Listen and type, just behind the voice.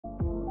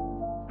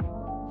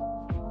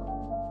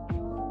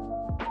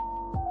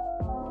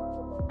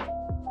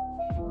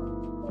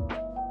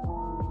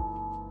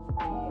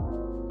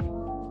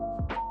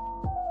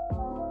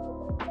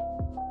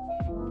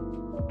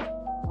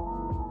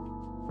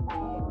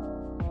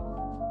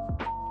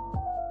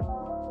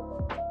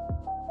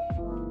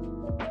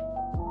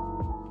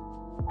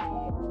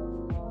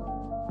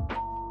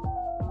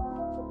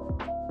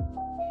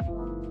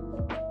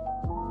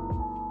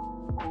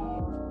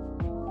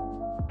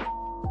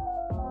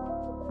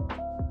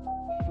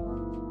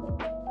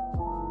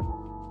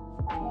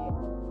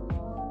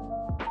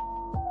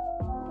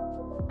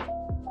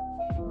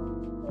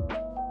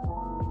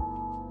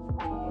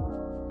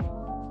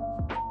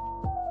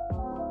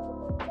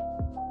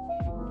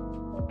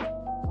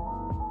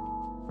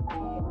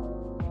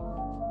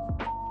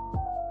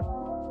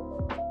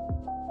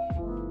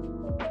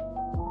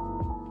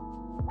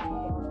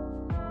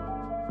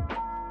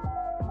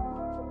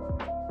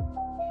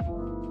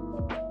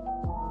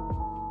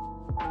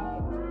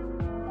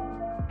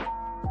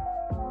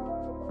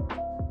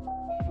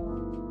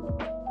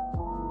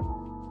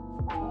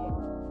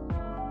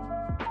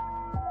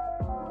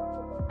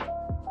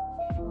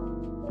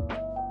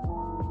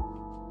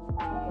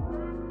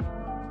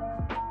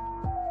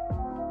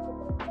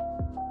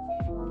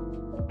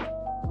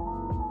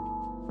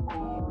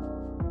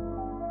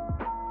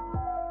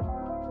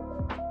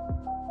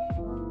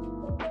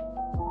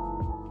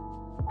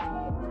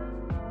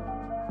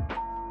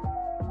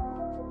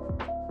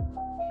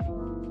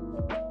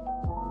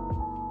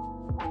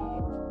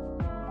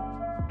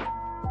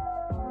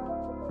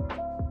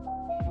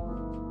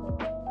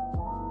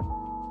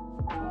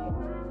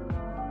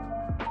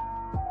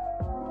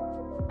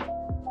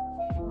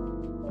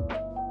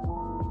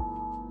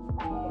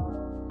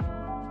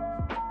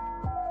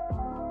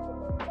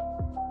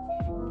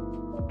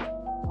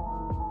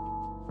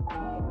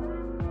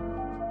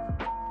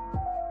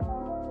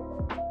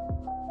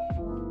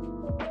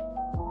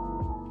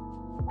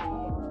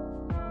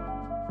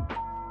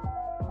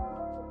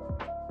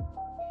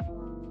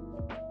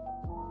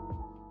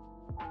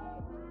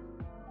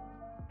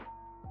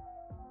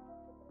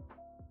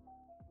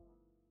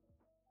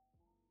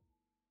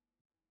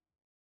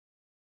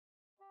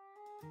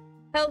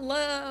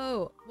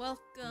Hello!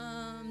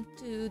 Welcome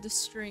to the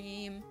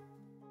stream.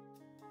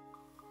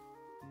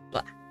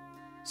 Blah.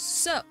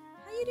 So,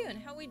 how you doing?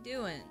 How we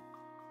doing?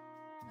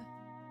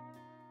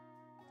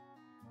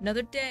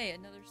 Another day,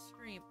 another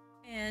stream.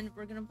 And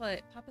we're gonna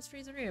play Papa's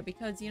Freezeria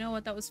because you know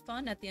what? That was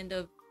fun at the end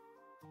of...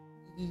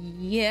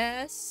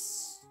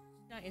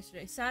 Not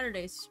yesterday.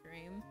 Saturday's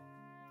stream.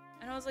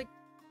 And I was like,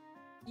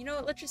 you know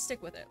what? Let's just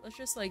stick with it. Let's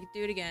just, like,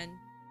 do it again.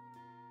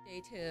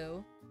 Day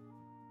 2.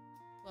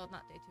 Well,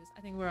 not day 2.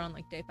 I think we're on,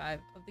 like, day 5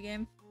 of the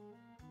game.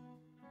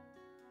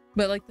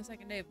 But, like, the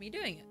second day of me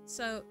doing it.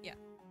 So, yeah.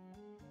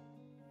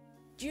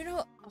 Do you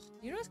know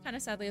what's kind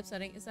of sadly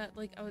upsetting? Is that,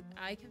 like,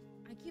 I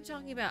keep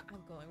talking about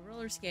I'm going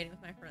roller skating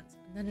with my friends.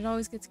 And then it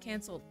always gets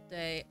canceled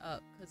day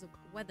up because of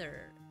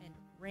weather and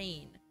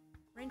rain.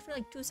 Rained for,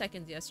 like, 2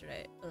 seconds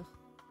yesterday. Ugh.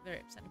 Very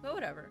upsetting. But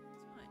whatever.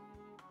 It's fine.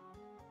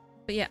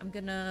 But, yeah, I'm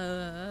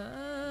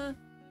gonna...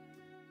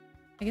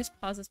 I guess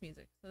pause this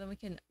music so then we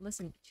can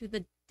listen to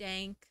the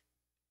dank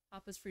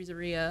Papa's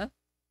Freezeria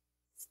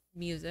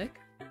music,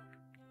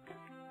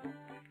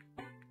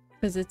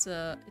 because it's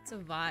a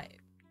vibe,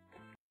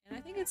 and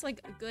I think it's like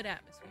a good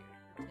atmosphere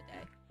for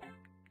today.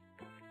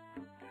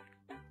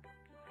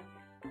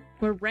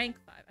 We're rank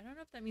 5. I don't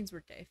know if that means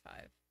we're day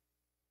 5.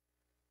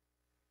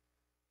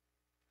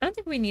 I don't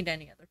think we need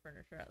any other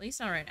furniture, at least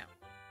not right now.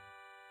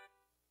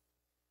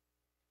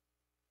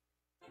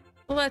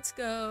 Let's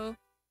go.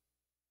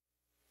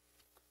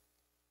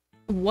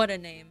 What a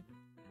name.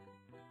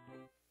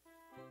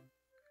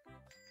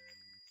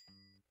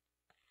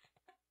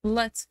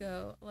 Let's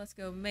go. Let's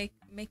go. Make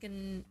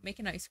an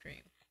ice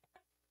cream.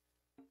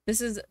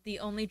 This is the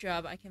only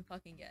job I can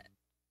fucking get.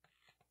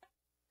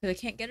 Because I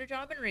can't get a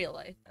job in real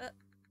life.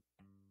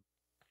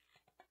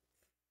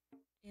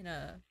 In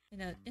a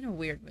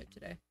weird mood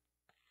today.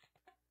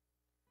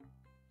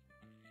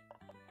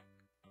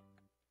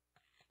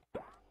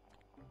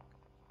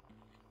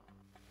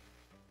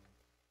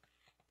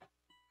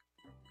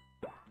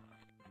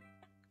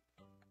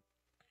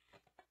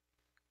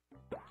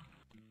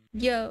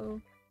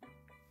 Yo.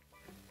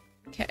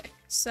 Okay,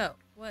 so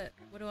what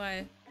do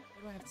I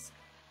have to say?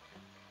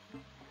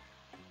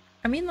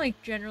 I mean, like,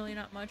 generally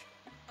not much.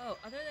 Oh,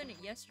 other than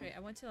yesterday,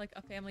 I went to, like,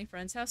 a family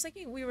friend's house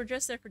thinking we were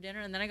just there for dinner,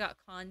 and then I got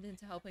conned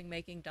into helping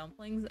making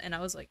dumplings, and I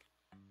was like,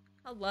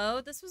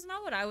 hello? This was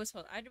not what I was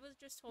told. I was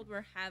just told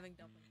we're having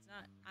dumplings,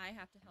 not I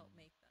have to help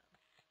make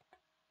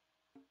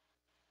them.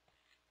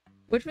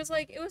 Which was,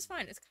 like, it was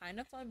fine. It's kind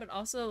of fun, but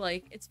also,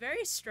 like, it's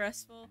very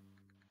stressful.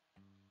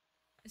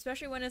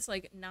 Especially when it's,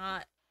 like,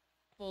 not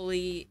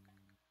fully...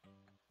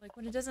 Like,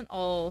 when it doesn't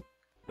all...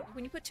 Like,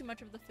 when you put too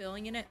much of the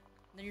filling in it,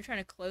 and then you're trying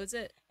to close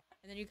it,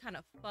 and then you kind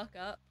of fuck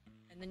up,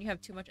 and then you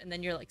have too much, and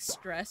then you're, like,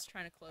 stressed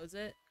trying to close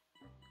it.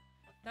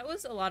 That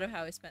was a lot of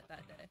how I spent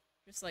that day.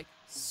 Just, like,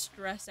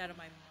 stressed out of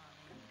my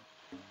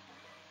mind.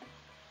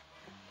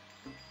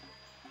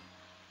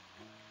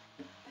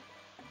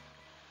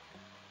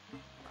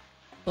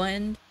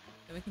 Blend,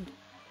 then we can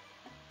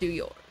do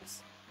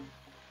yours.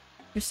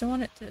 Just don't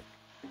want it to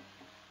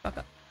fuck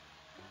up.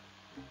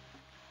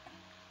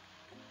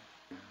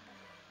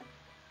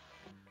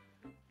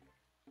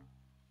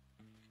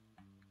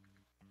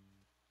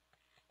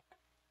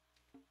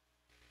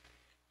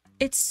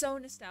 It's so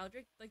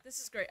nostalgic. Like,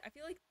 this is great. I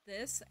feel like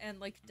this and,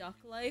 like, Duck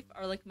Life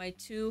are, like, my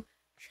 2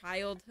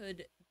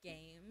 childhood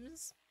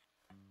games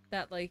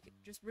that, like,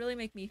 just really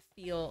make me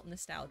feel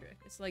nostalgic.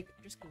 It's, like,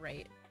 just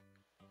great.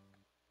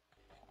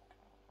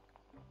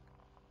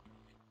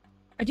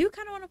 I do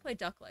kind of want to play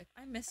Duck Life.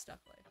 I miss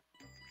Duck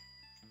Life.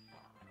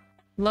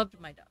 Loved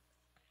my ducks.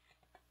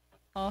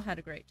 All had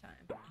a great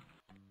time.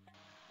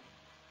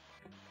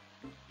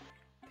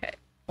 Okay,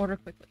 order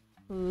quickly.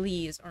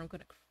 Please, or I'm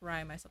gonna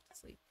cry myself to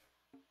sleep.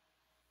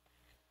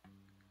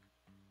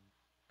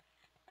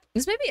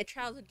 This may be a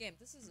childhood game.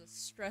 This is a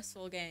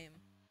stressful game.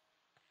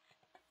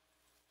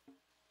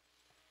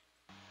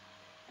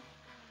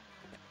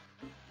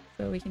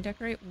 So we can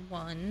decorate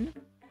 1.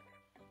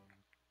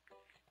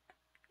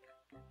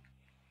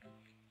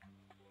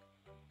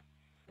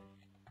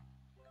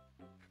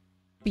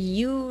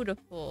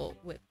 Beautiful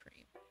whipped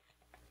cream.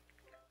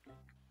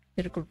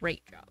 Did a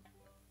great job.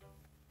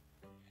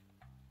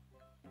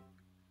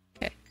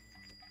 Okay.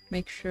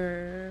 Make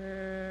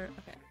sure...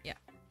 Okay, yeah.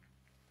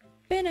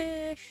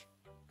 Finish!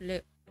 Blue.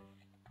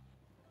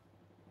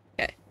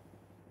 Okay.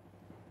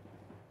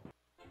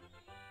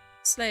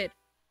 Slade.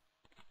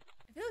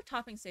 I feel like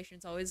topping station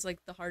is always,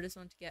 like, the hardest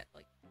one to get,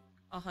 like,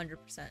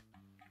 100%.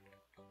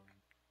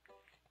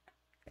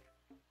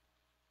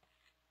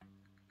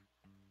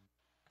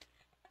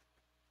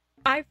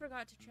 I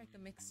forgot to check the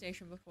mix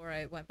station before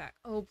I went back.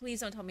 Oh,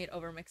 please don't tell me it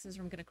overmixes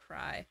or I'm gonna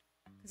cry.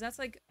 Because that's,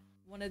 like,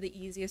 one of the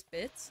easiest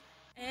bits.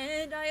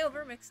 And I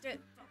overmixed it.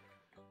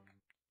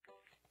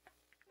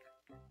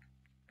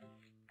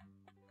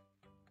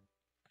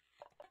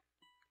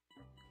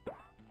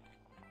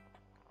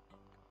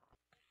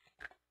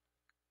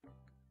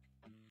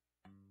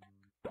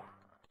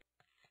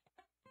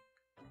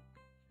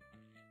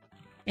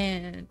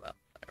 And, well,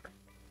 whatever.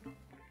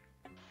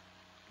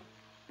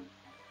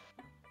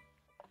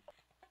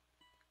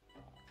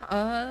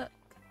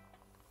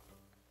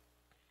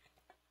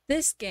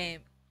 This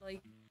game,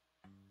 like,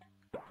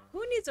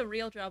 who needs a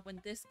real job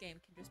when this game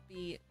can just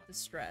be the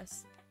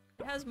stress?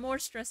 It has more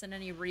stress than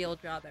any real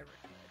job ever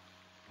could.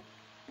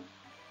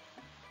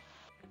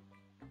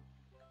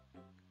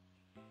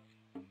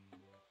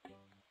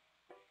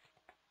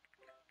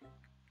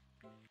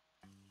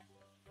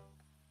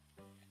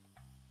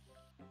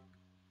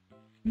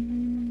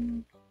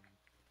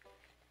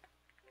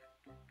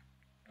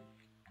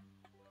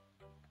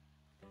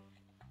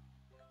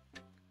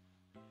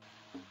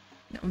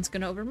 No one's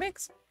gonna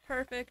overmix.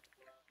 Perfect.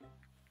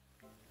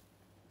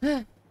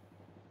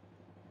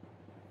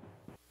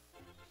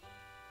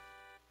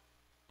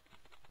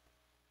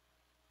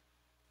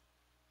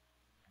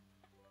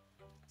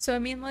 So, I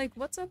mean, like,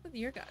 what's up with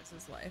your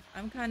guys' life?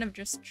 I'm kind of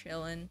just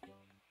chilling.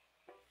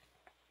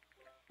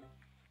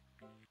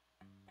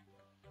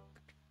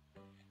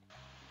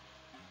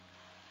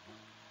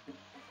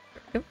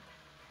 Yep.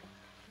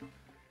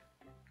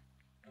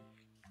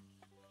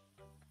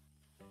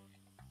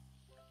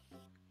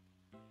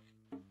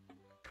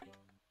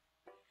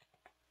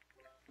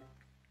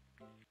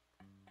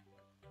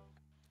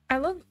 I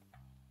love,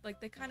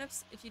 like, they kind of,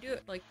 if you do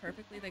it, like,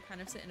 perfectly, they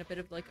kind of sit in a bit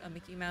of, like, a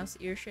Mickey Mouse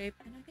ear shape,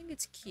 and I think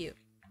it's cute.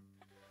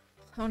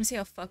 I want to see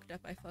how fucked up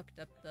I fucked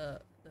up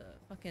the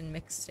fucking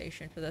mix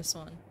station for this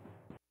one.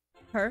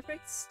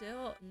 Perfect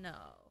still? No.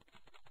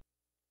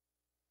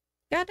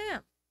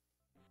 Goddamn.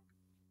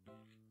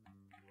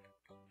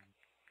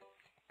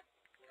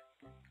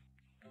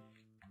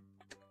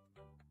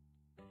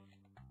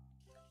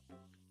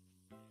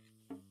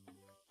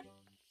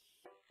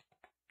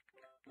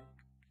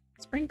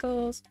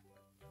 Sprinkles.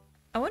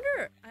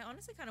 I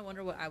honestly kind of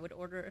wonder what I would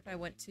order if I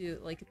went to,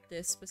 like,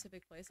 this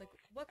specific place. Like,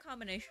 what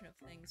combination of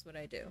things would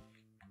I do?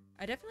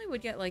 I definitely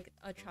would get, like,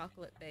 a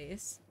chocolate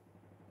base.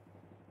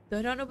 Though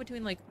I don't know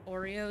between, like,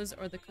 Oreos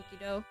or the cookie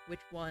dough,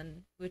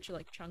 which,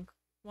 like, chunk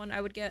one I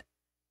would get.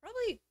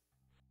 Probably,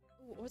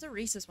 ooh, or the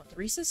Reese's one. The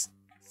Reese's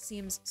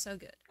seems so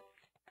good.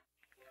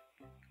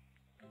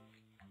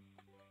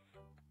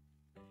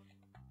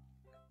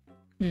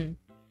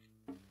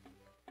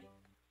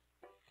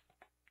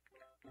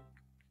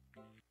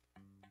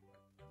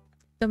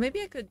 So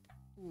maybe I could...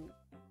 Ooh.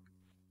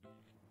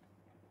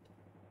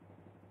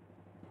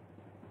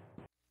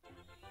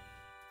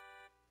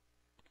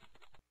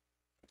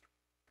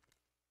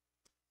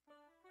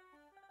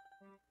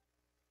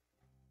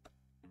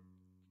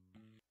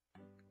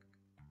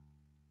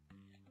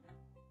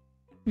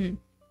 I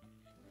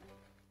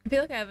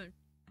feel like I haven't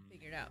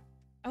figured out.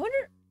 I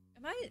wonder,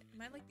 am I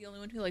like the only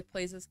one who like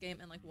plays this game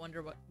and like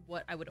wonder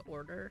what I would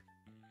order?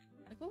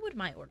 Like, what would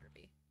my order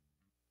be?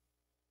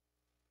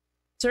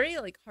 It's already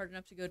like hard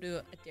enough to go to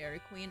a Dairy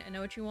Queen and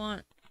know what you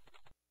want.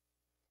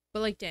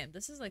 But like, damn,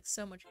 this is like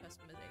so much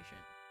customization.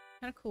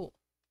 Kind of cool.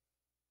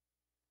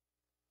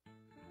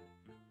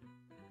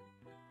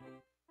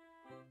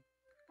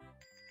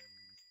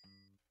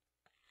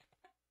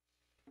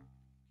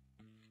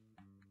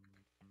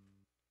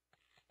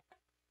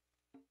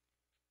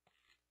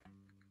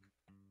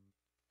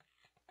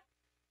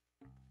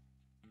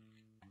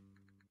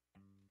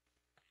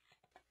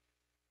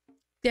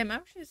 Damn, I'm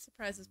actually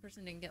surprised this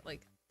person didn't get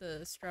like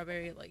the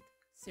strawberry like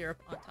syrup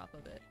on top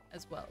of it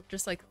as well.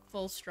 Just like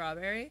full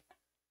strawberry.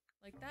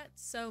 Like that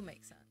so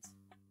makes sense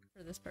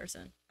for this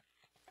person.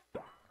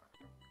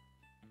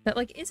 That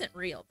like isn't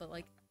real, but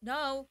like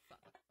no.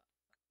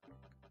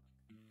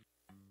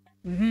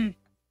 Misclicked.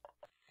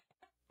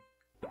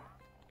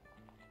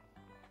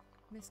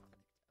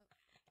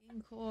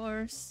 Game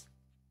course.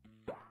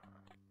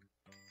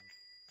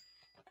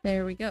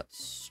 There we go.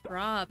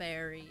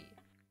 Strawberry.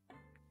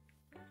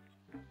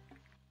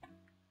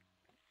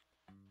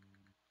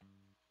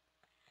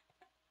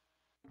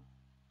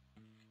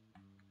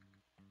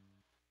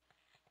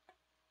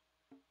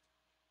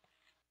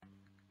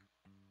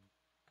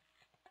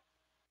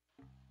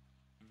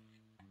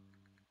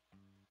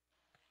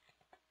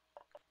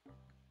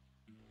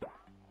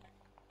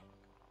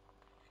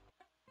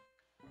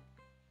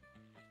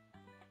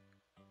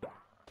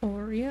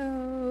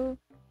 Oreo.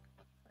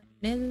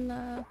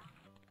 Vanilla.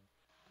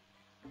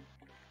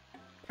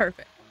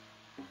 Perfect.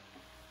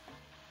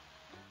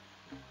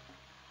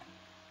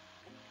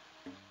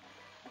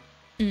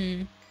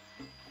 You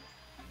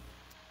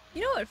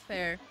know what?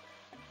 Fair.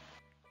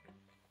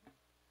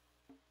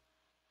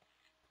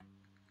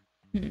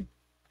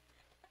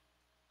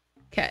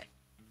 Okay.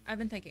 I've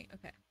been thinking.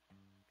 Okay.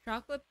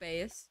 Chocolate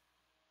base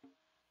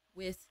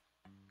with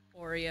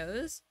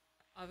Oreos.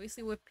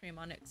 Obviously whipped cream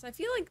on it. Because I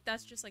feel like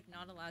that's just like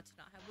not allowed to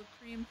not have whipped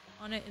cream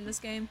on it in this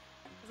game.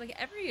 Because like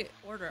every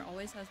order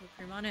always has whipped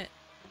cream on it.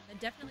 And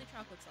definitely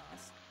chocolate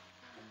sauce.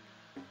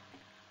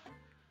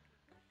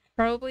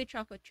 Probably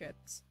chocolate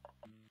chips.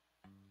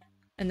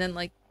 And then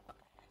like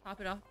top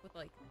it off with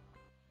like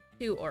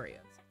 2 Oreos.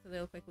 So they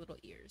look like little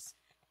ears.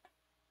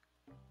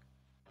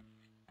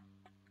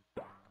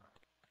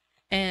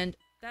 And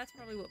that's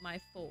probably what my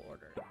full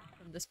order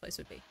from this place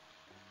would be.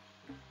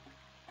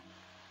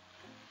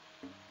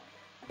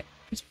 Okay,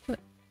 just put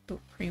the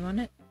cream on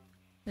it.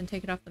 Then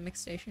take it off the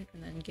mix station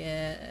and then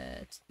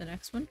get the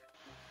next one.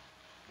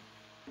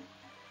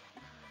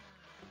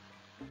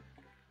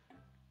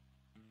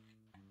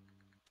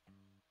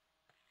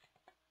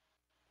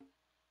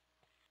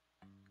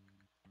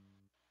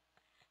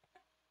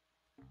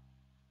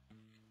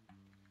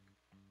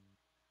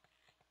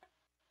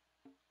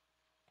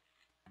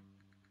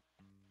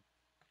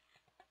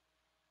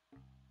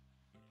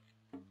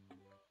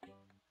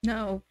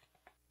 No.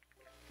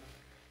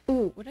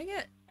 Ooh, would I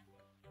get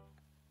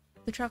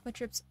the chocolate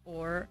chips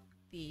or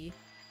the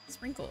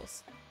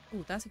sprinkles?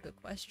 Ooh, that's a good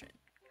question.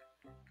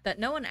 That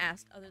no one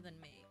asked other than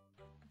me.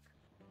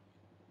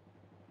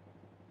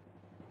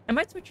 I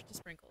might switch it to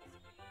sprinkles.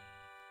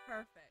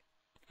 Perfect.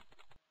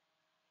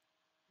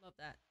 Love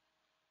that.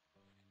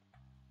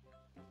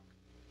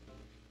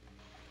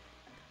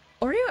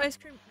 Oreo ice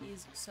cream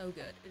is so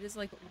good. It is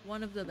like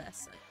one of the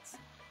best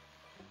things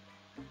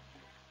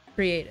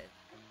created.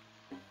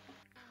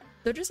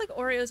 They're just like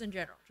Oreos in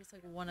general, just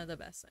like one of the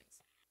best things.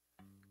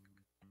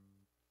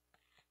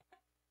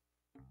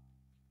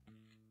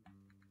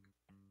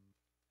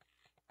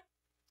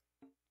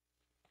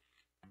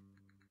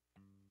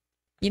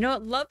 You know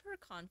what? Love her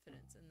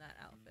confidence in that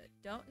outfit.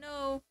 Don't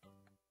know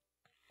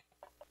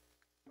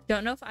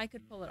if I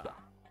could pull it off.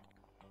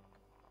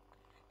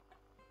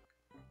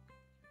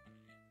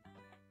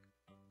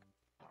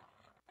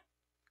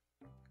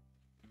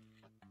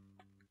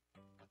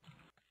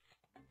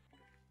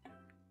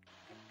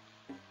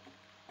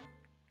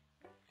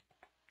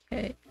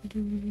 Okay.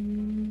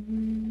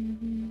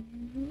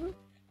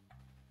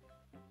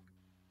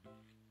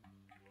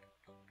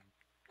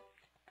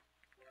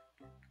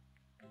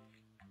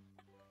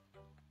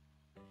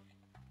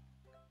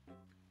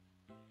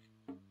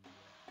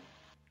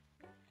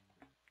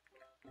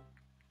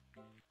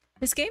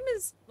 This game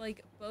is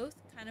like both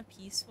kind of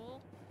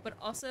peaceful, but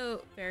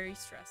also very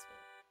stressful.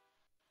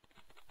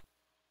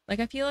 Like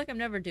I feel like I'm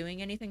never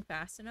doing anything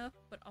fast enough,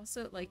 but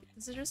also like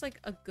this is just like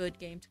a good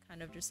game to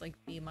kind of just like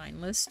be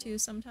mindless to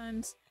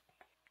sometimes.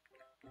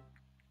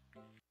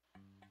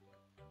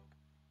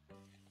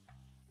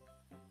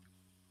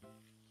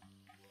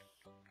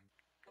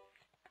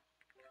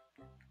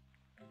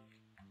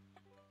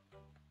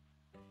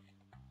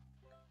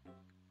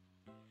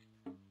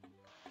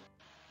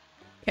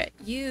 Okay,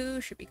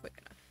 you should be quick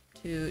enough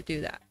to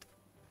do that.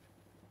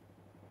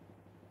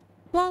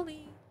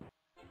 Wally!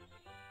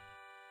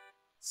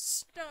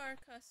 Star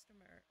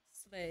customer.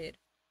 Slade.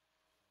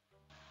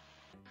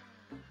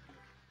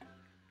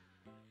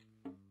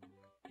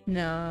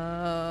 No.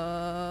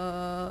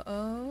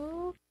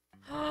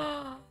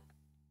 Have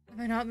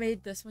I not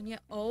made this one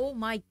yet? Oh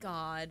my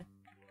god.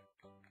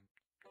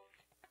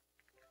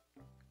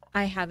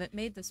 I haven't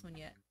made this one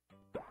yet.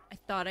 I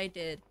thought I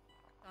did.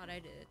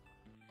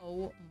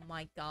 Oh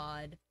my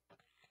god.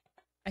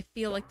 I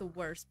feel like the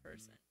worst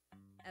person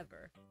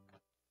ever.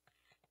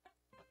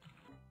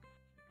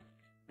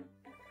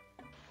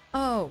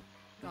 Oh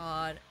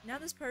god. Now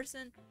this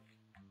person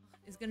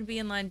is gonna be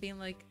in line being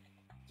like,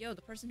 yo,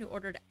 the person who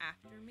ordered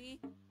after me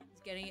is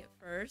getting it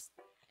first.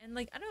 And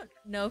like, I don't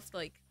know if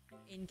like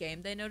in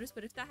game they notice,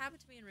 but if that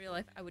happened to me in real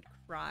life, I would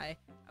cry.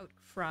 I would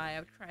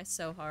cry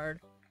so hard.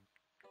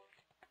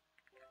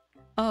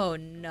 Oh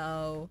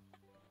no.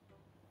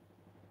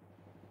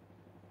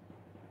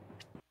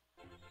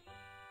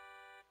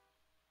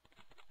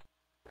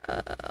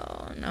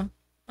 Oh no.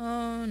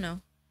 Oh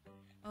no.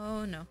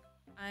 Oh no.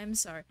 I'm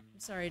sorry. I'm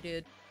sorry,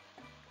 dude.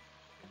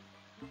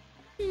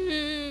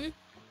 Oh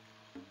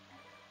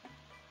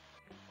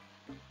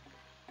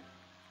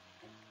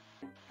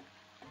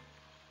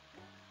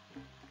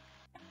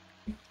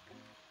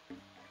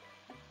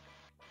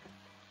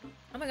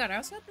my god, I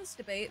also had this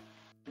debate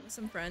with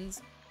some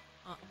friends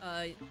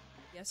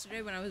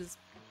yesterday when I was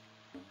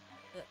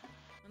when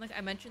like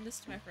I mentioned this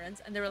to my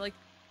friends and they were like,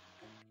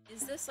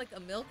 is this like a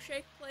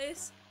milkshake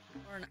place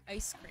or an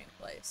ice cream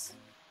place?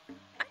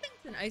 I think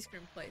it's an ice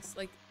cream place.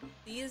 Like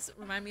these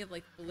remind me of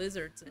like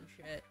blizzards and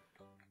shit.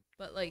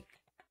 But like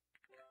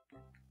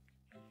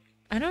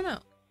I don't know.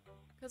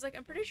 Cause like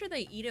I'm pretty sure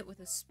they eat it with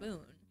a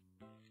spoon,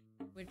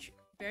 which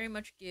very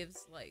much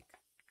gives like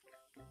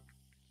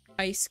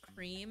ice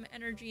cream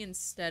energy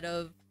instead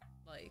of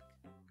like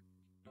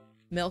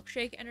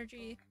milkshake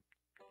energy.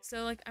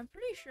 So like I'm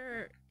pretty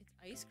sure it's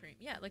ice cream.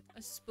 Yeah, like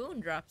a spoon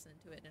drops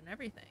into it and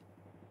everything.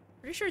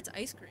 Pretty sure it's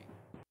ice cream.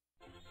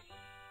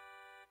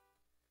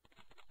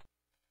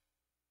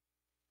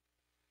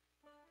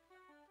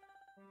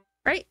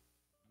 Right?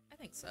 I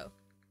think so.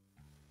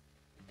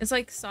 It's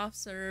like soft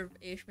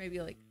serve-ish, maybe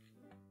like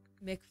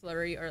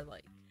McFlurry or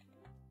like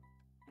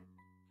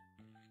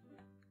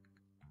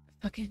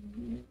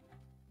fucking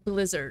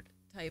blizzard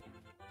type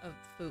of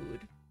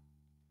food.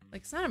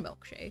 Like it's not a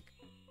milkshake.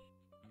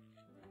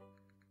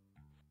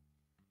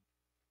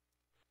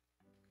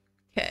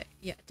 Okay,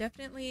 yeah,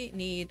 definitely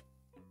need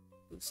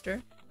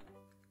booster.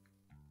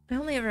 I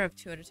only ever have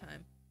 2 at a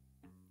time.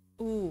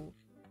 Ooh,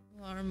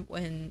 alarm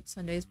when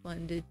Sunday's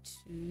blended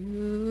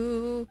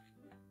to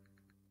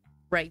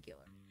regular.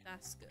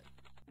 That's good.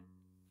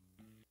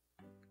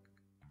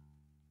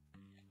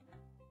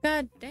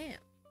 God damn.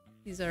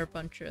 These are a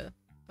bunch of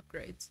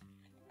upgrades.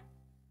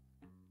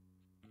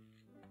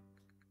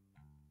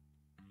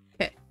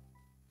 Okay.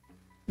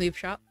 Leave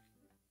shop.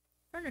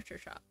 Furniture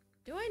shop.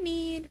 Do I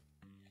need...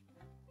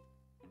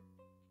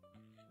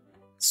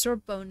 Store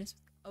bonus.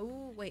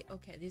 Oh, wait.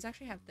 Okay. These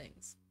actually have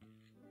things.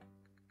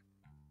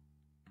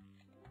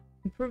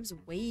 Improves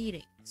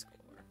waiting score.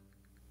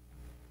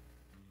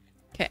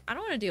 Okay. I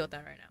don't want to deal with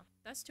that right now.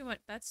 That's too much.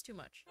 That's too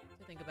much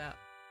to think about.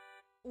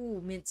 Ooh,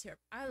 mint syrup.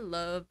 I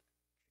love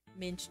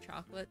mint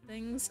chocolate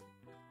things.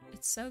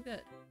 It's so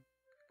good.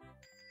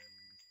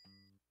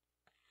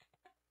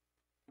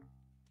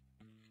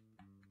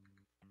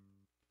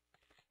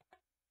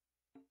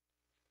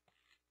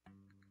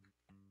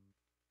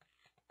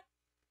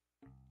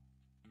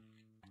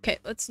 Okay,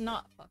 let's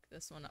not fuck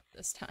this one up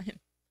this time.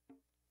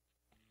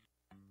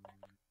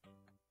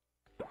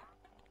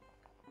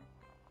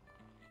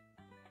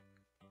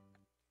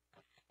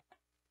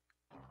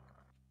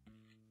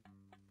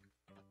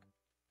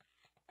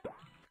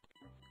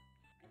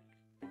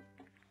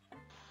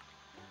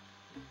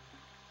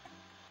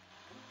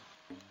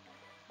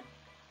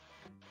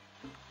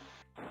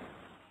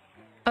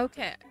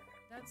 Okay,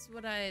 that's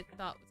what I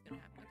thought was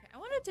gonna happen. Okay, I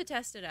wanted to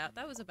test it out.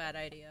 That was a bad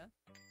idea.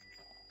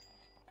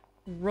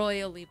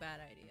 Royally bad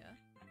idea.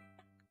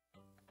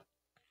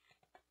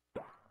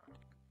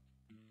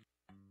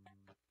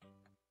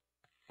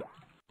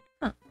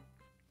 Huh.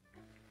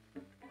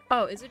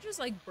 Oh, is it just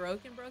like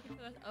broken for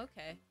the...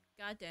 Okay.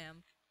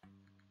 Goddamn.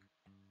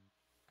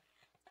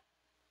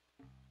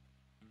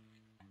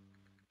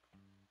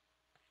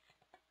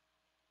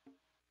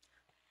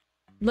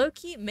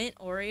 Low-key mint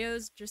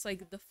Oreos, just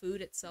like the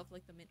food itself,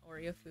 like the mint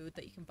Oreo food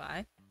that you can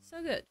buy.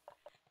 So good.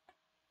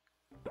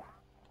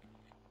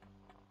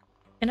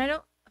 And I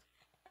don't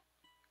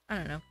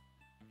know.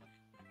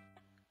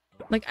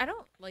 Like, I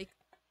don't like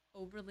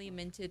overly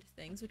minted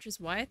things, which is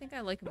why I think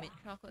I like mint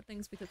chocolate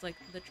things, because like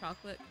the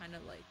chocolate kind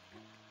of like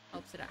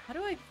helps it out. How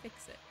do I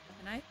fix it?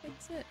 Can I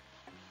fix it?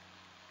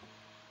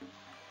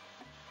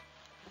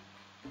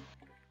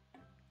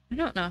 I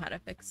don't know how to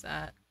fix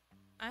that.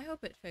 I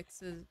hope it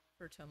fixes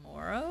for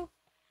tomorrow,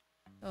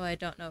 though I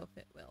don't know if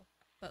it will.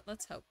 But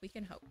let's hope. We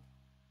can hope.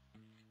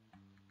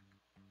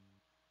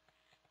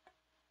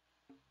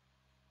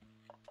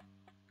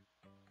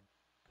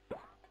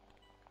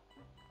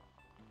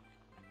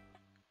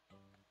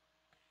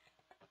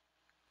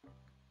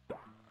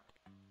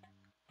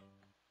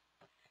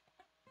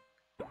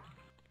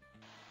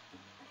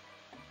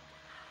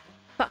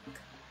 Fuck.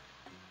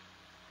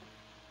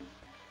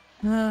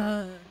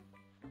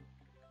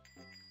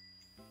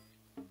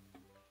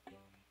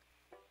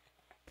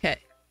 Okay.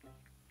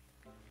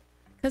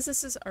 Because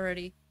this is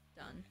already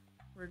done,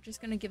 we're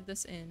just gonna give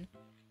this in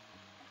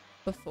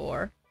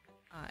before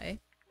I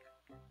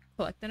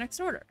collect the next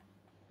order.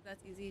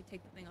 That's easy.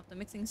 Take the thing off the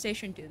mixing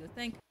station, do the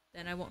thing,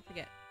 then I won't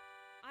forget.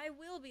 I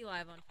will be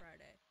live on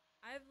Friday.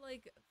 I've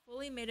like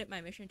fully made it my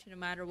mission to no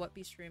matter what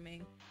be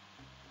streaming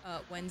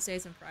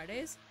Wednesdays and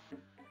Fridays.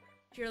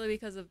 Purely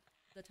because of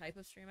the type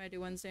of stream I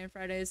do Wednesday and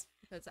Fridays.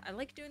 Because I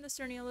like doing the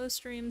Cernilo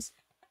streams.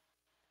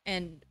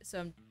 And so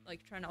I'm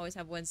like trying to always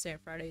have Wednesday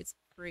and Fridays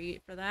free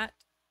for that.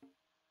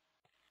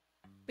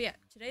 But yeah,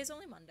 today's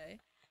only Monday.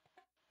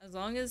 As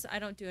long as I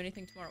don't do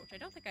anything tomorrow, which I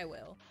don't think I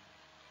will.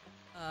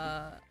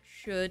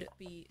 Should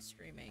be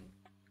streaming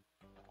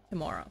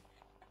tomorrow.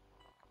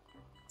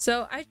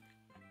 So I,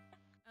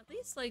 at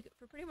least like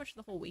for pretty much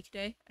the whole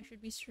weekday, I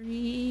should be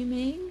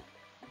streaming,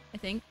 I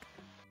think.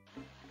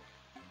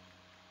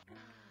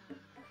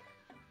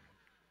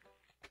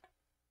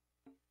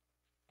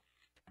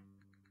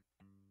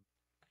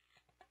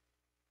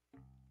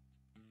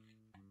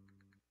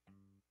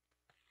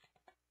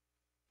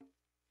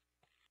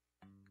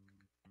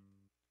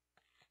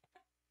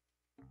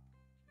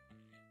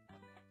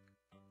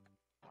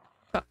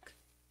 Fuck.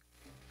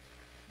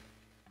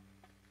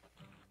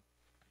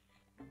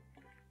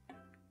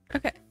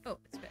 Okay. Oh,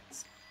 it's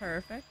fixed.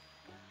 Perfect.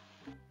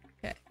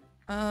 Okay.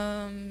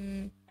 I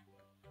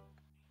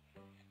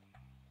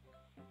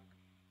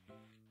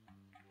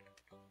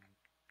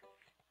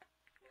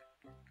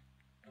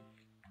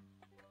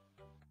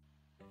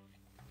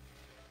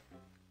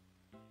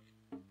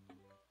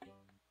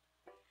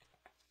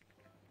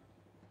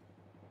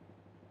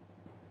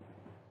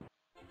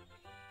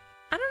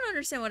don't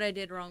understand what I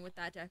did wrong with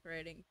that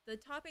decorating. The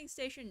topping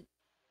station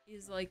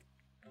is like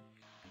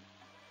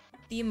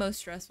the most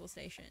stressful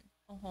station.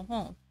 Oh ho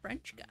ho,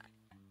 French guy.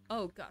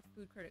 Oh god,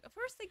 food critic. At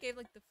first they gave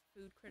like the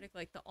food critic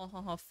like the oh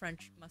ho ho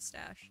French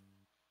mustache.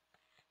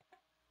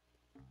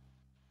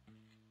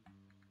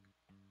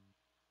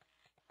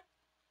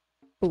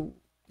 Ooh,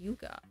 you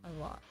got a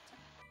lot.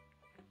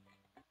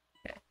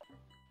 Okay.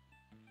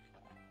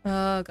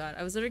 Oh god,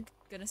 I was literally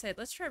gonna say,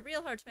 let's try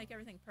real hard to make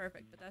everything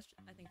perfect, but that's,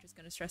 I think, just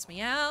gonna stress me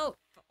out.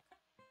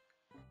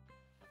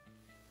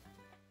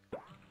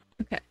 Fuck.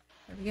 Okay,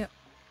 there we go.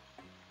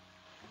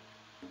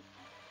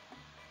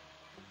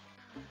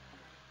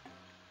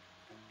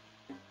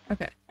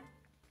 Okay.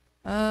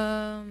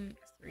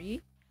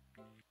 3.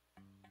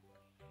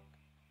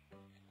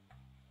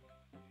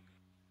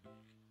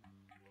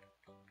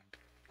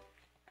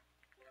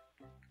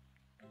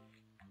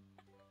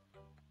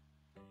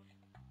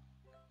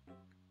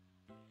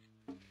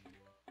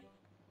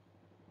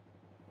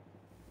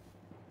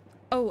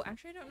 Oh,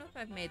 actually, I don't know if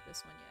I've made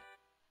this one yet.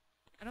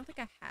 I don't think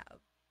I have.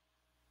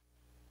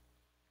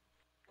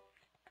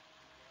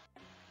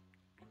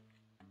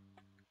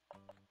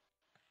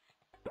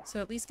 So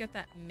at least get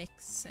that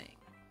mixing.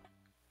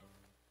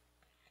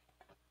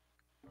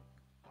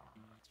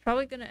 It's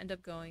probably gonna end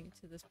up going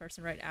to this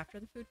person right after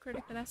the food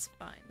critic, but that's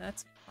fine.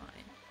 That's fine.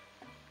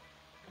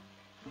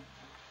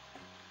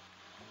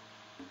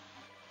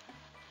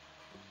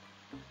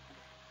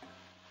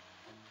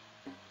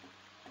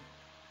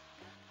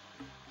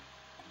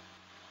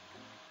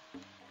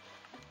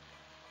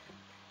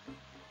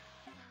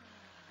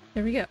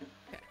 There we go.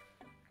 Okay.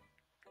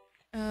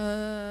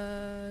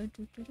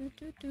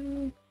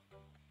 Do.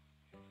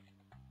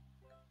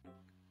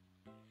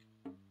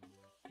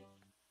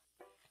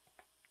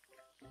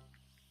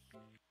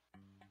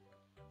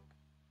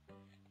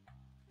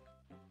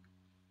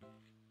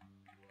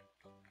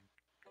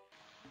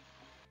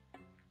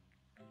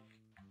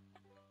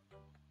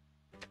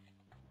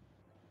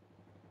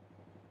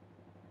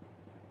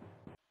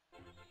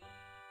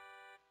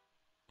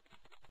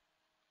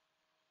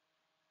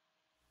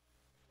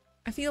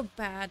 I feel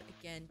bad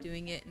again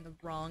doing it in the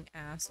wrong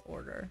ass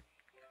order.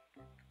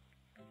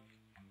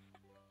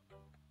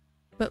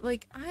 But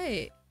like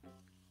I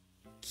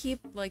keep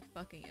like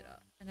fucking it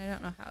up and I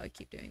don't know how I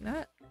keep doing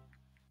that.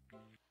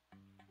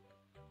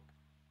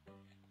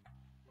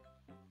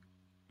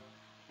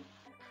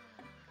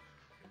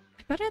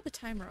 I thought I had the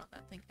timer on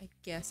that thing. I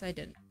guess I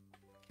didn't.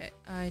 Okay,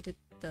 I did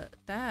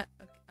that.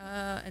 Okay,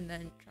 and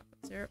then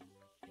chocolate syrup.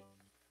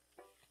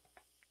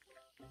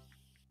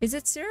 Is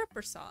it syrup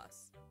or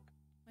sauce?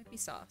 Might be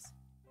sauce.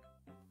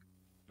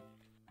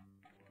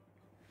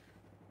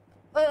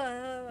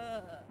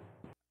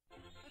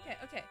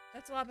 Okay.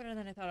 That's a lot better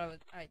than I thought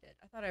I did.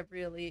 I thought I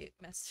really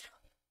messed it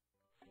up.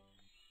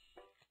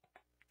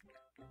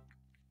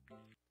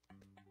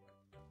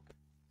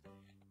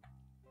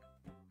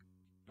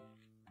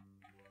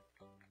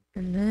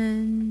 And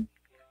then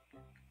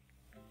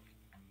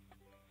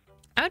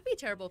I would be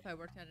terrible if I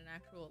worked at an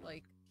actual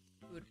like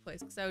food place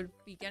because I would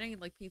be getting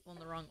like people in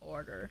the wrong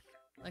order,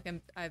 like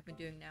I've been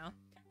doing now.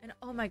 And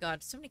oh my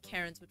god, so many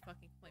Karens would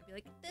fucking complain, be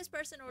like, this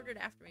person ordered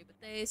after me, but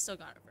they still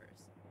got it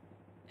first.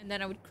 And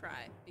then I would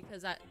cry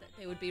because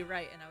they would be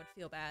right and I would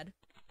feel bad.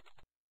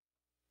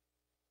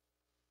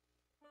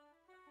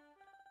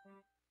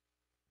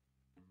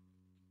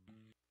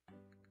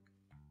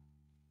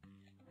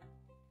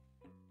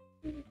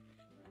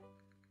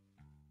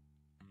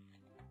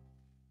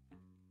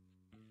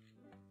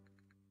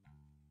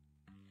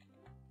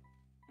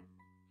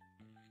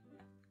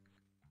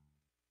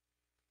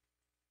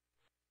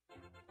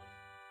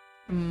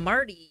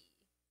 Marty.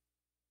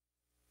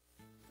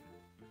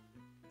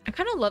 I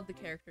kind of love the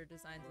character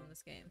designs in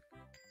this game.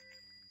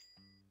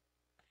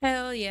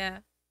 Hell yeah.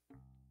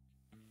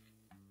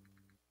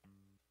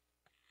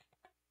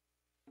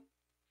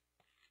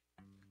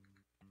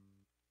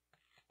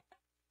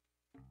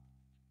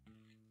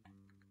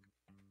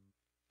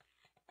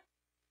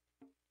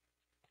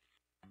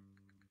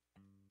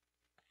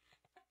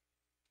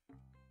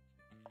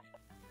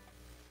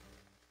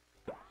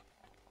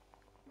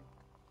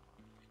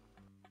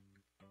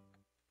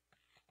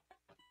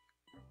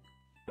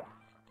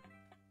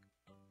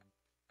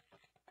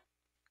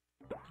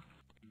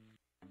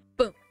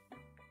 Boom.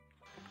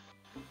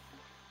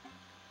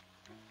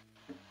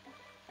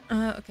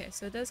 Okay,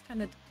 so it does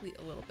kind of deplete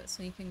a little bit,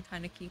 so you can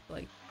kind of keep,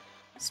 like,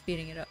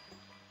 speeding it up.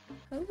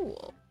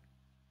 Cool.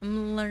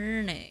 I'm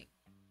learning.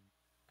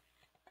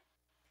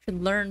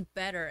 Should learn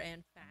better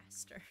and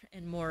faster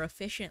and more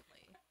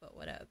efficiently, but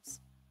whatevs.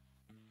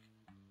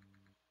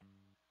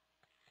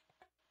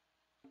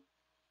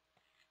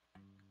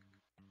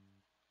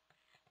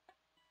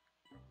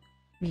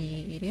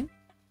 Medium.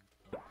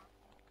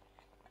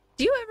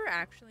 Do you ever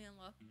actually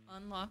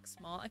unlock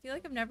small? I feel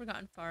like I've never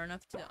gotten far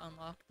enough to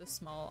unlock the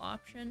small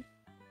option.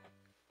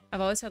 I've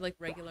always had like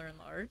regular and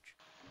large.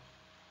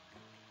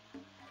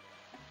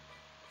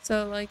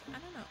 So like, I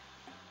don't know.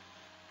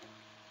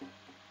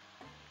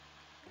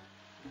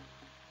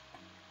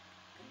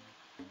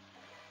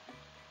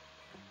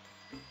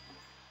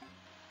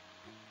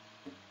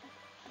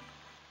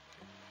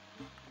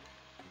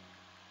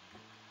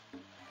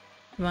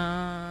 Come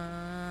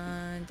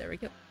on, there we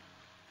go.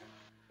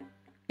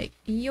 Take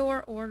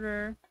your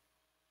order.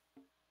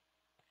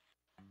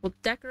 We'll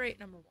decorate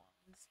number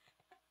 1s.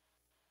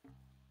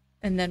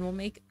 And then we'll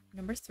make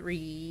number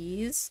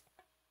 3s.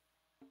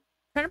 I'm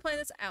trying to plan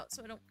this out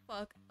so I don't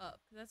fuck up.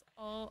 Because that's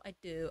all I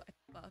do. I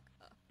fuck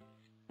up.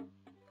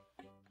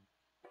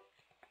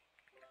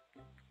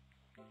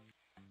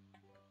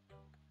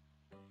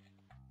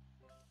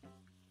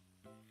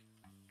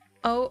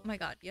 Oh my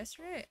god.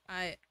 Yesterday,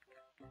 I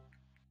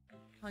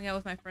hung out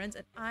with my friends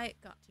and I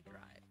got to drive.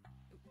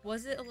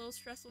 Was it a little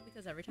stressful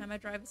because every time I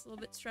drive it's a little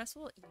bit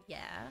stressful?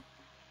 Yeah.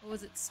 But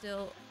was it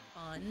still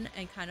fun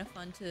and kind of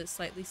fun to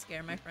slightly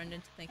scare my friend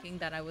into thinking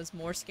that I was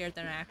more scared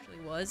than I actually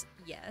was?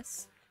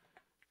 Yes.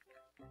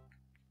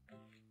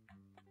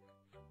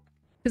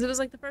 Because it was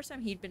like the first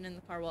time he'd been in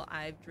the car while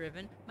I've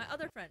driven. My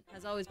other friend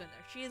has always been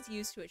there. She is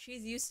used to it.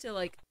 She's used to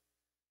like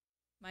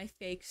my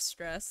fake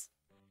stress.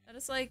 And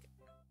it's like,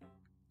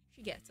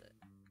 she gets it.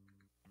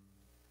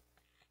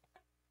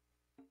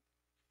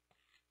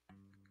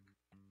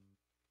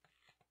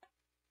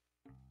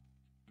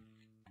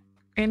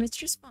 And it's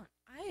just fun.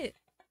 I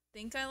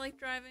think I like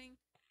driving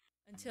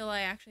until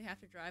I actually have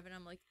to drive, and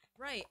I'm like,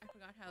 right, I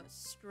forgot how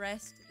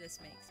stressed this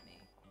makes me.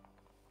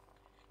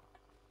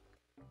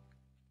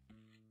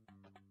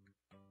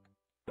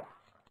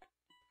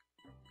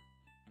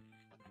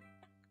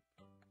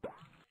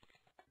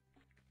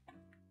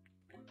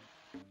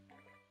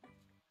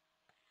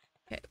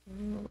 Okay,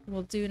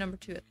 we'll do number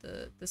 2 at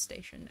the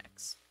station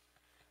next.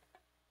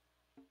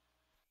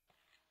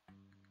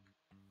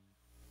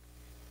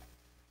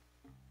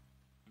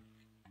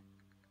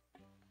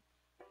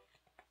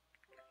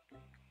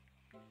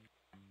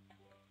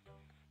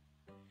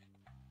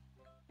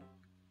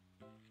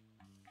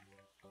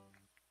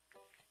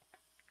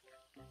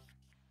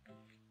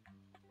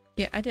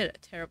 Yeah, I did a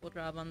terrible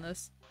job on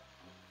this.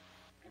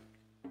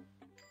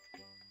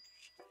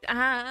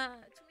 Ah,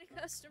 too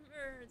many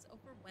customers.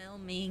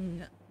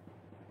 Overwhelming.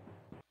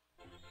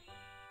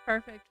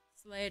 Perfect.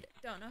 Slade.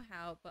 Don't know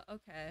how, but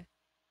okay.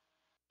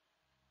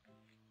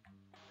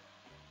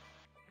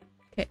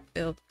 Okay,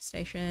 build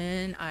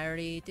station. I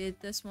already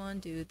did this one.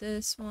 Do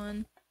this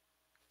one.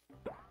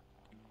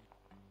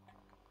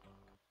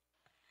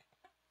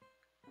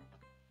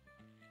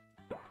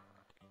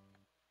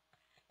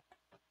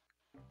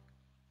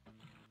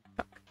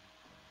 Fuck.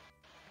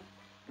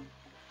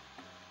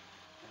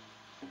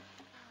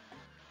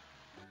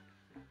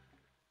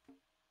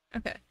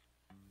 Okay.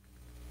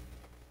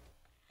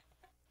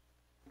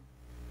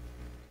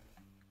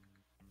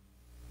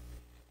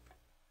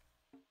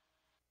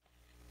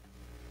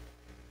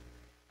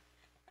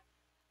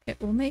 Okay,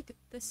 we'll make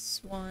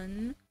this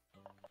one.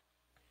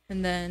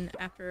 And then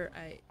after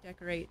I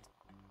decorate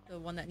the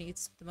one that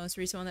needs, the most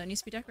recent one that needs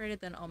to be decorated,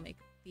 then I'll make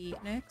the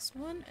next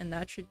one. And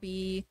that should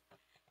be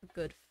a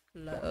good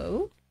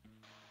flow.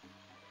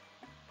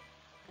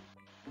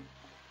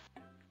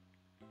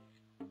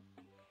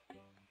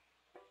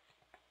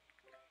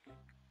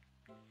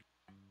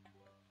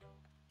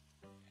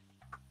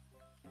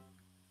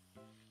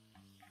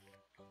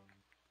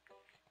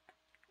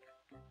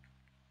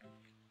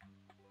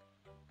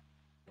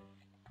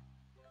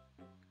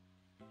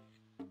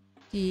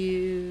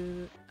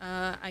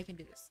 I can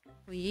do this.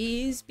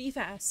 Please be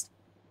fast.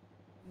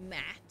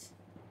 Matt.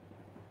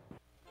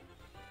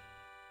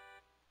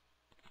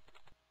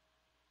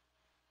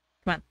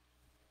 Come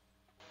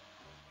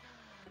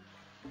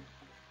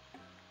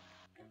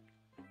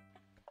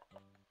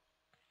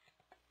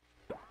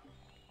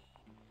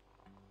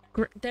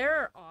on. There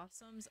are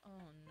awesomes. Oh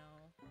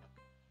no.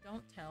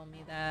 Don't tell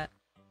me that.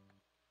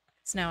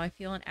 So now I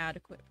feel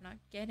inadequate for not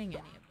getting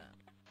any of them.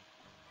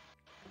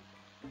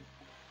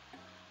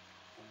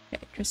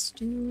 Okay, just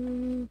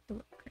do the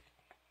work.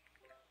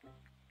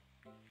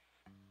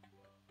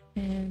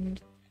 And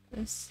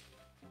this.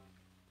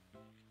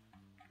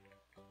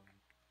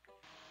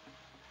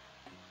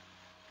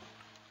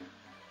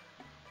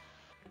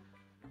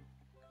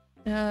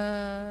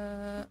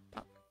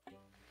 Pop.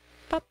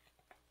 Pop.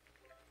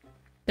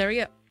 There we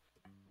go.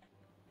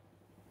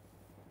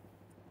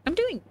 I'm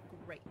doing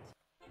great.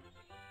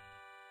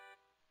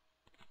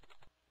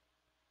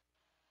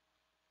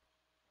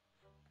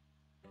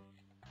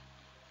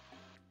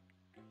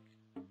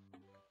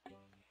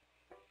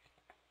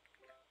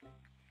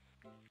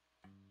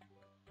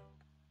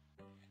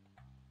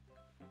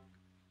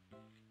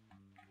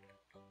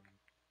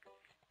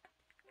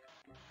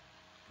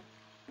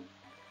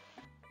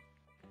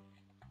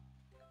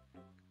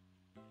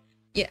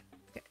 Yeah.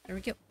 Okay, there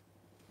we go.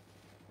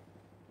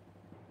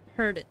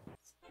 Heard it.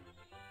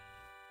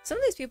 Some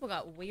of these people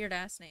got weird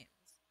ass names.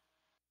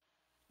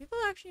 People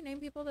actually name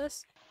people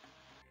this?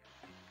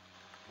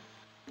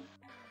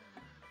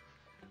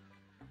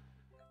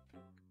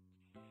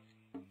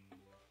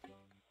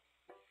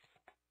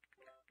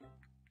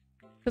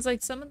 Because,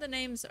 like, some of the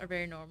names are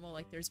very normal.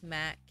 Like, there's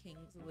Matt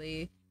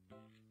Kingsley.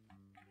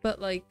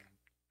 But, like,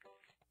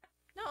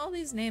 not all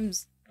these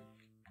names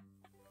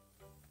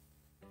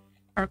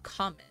are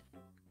common.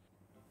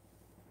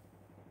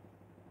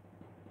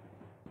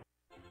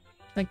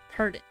 Like,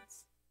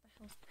 Perdens. What the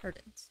hell's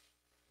Perdens?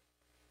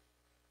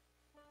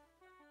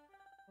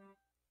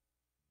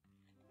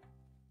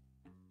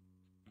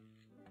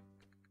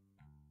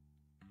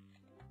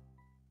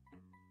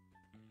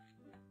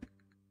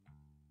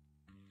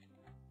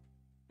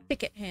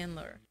 Ticket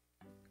handler.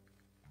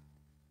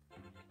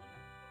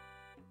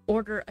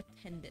 Order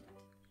attendant.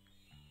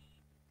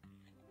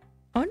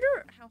 I wonder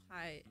how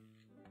high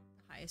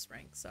the highest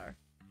ranks are.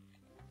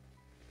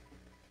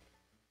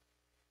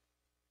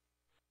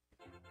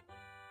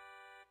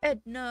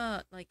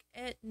 Edna, like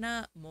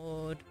Edna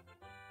mode.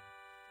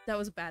 That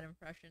was a bad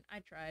impression. I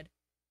tried.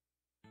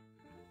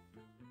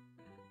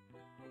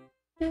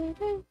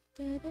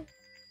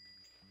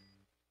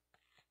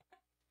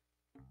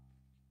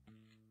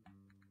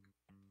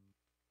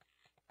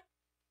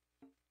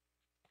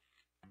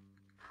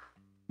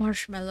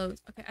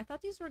 Marshmallows. Okay, I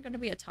thought these were gonna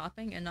be a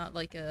topping and not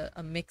like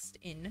a mixed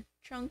in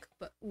chunk,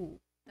 but ooh,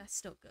 that's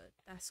still good.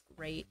 That's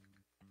great.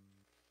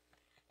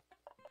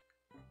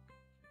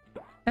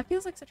 That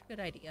feels like such a good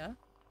idea.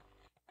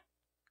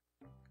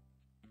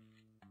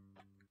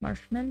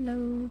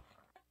 Marshmallow.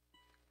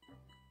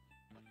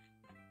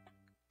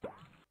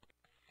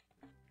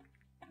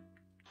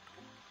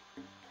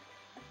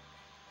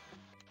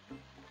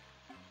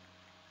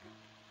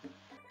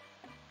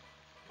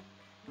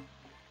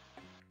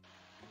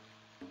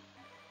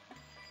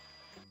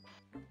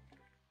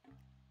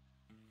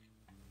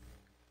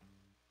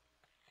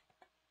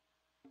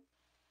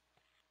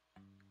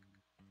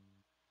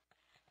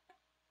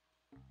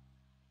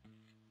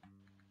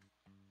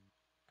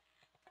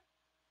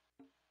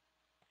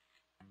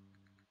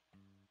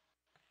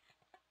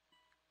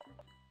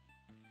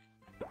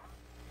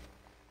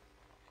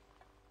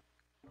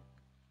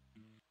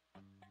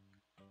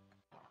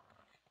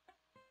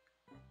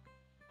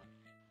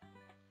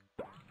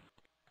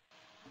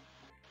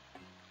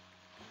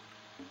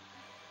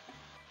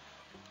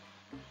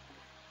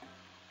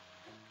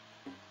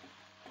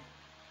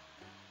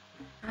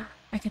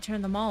 I can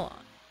turn them all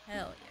on.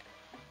 Hell yeah.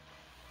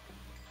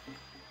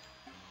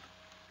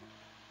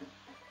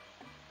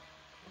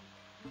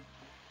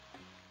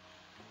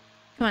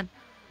 Come on.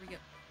 Here we go.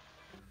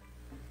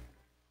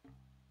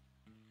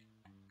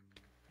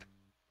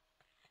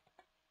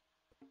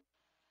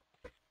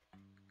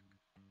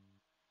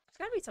 There's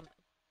gotta be something.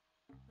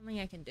 Something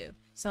I can do.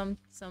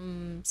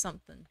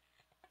 Something.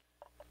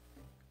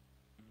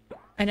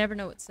 I never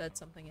know what said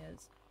something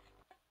is.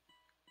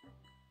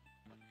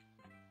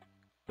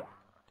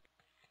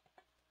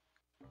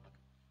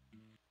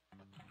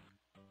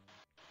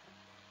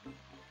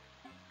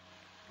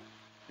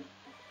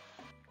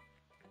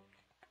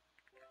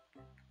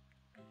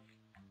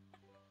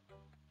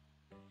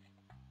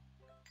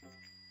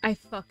 I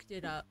fucked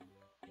it up.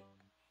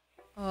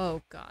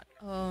 Oh god.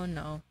 Oh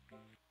no.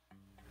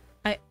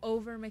 I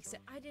overmixed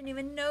it. I didn't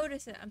even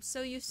notice it. I'm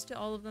so used to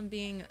all of them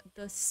being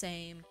the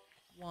same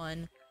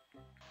one.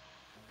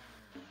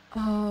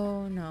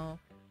 Oh no.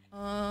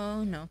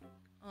 Oh no.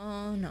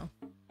 Oh no.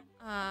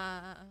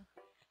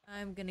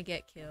 I'm gonna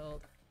get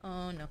killed.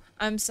 Oh no.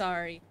 I'm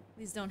sorry.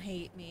 Please don't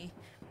hate me.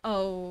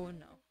 Oh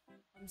no.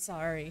 I'm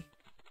sorry.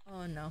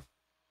 Oh no.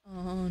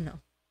 Oh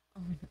no.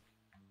 Oh no.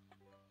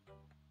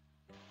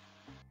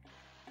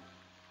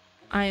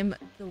 I'm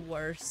the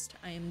worst.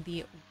 I am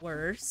the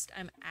worst.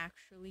 I'm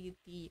actually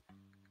the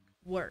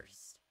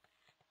worst.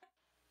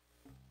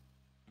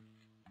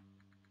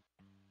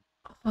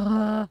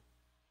 I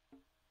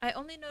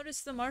only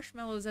noticed the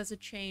marshmallows as a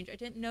change. I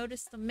didn't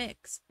notice the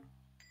mix.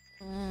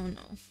 Oh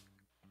no.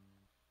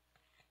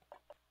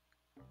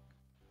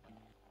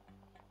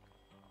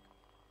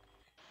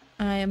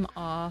 I am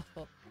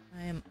awful.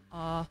 I am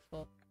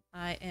awful.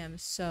 I am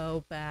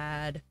so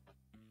bad.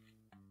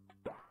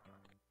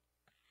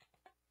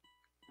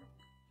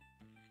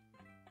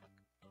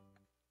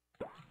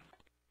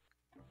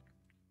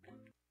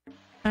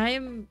 I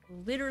am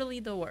literally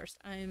the worst.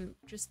 I'm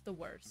just the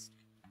worst.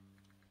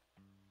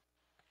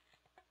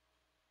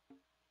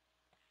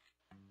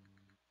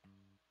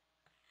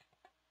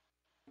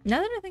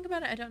 Now that I think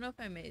about it, I don't know if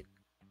I made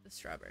the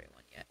strawberry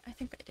one yet. I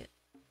think I did.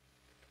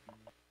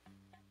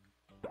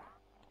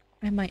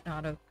 I might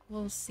not have.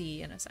 We'll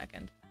see in a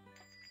second.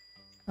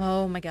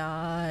 Oh my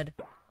god.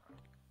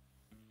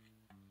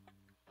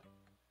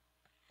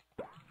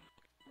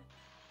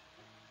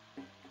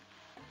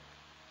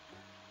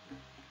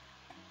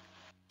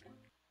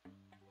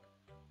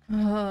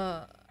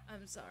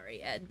 I'm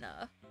sorry,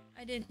 Edna.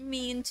 I didn't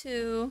mean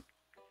to.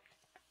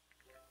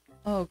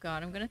 Oh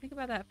god, I'm gonna think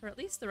about that for at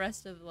least the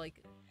rest of,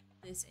 like,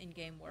 this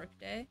in-game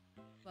workday.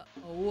 But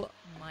oh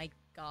my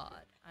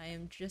god, I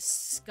am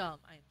just scum.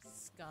 I am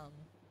scum.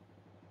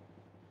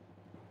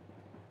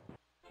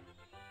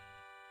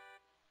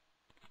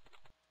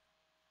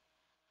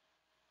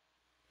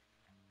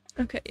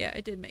 Okay, yeah,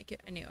 I did make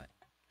it. I knew it.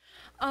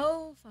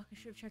 Oh, fuck, I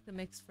should have checked the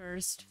mix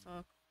first.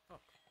 Fuck,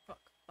 fuck, fuck,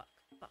 fuck,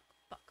 fuck,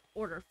 fuck.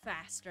 Order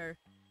faster.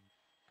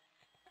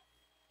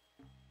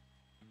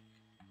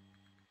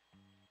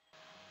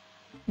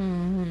 Oh,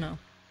 no.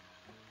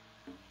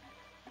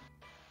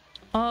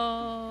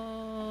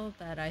 All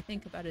that I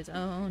think about is,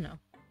 oh, no.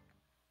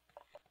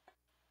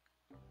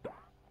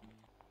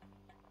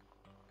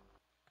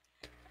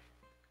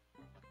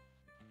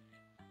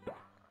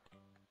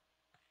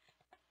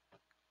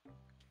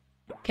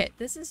 Okay,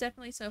 this is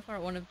definitely so far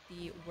one of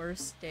the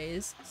worst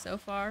days so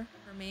far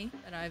for me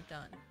that I've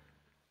done.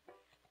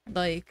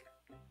 Like,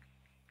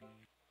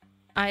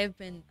 I have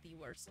been the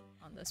worst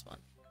on this one.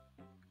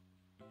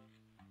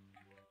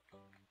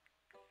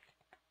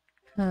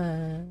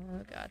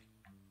 Oh god.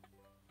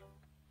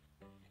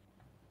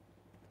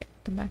 Okay,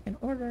 come back in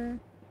order.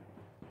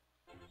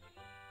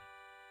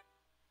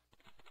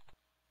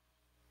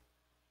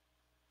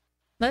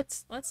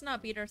 Let's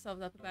not beat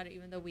ourselves up about it,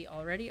 even though we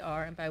already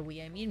are, and by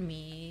we I mean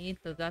me,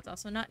 though that's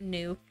also not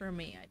new for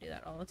me. I do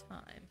that all the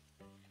time.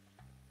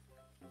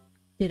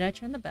 Did I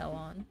turn the bell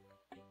on?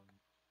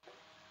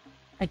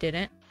 I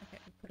didn't.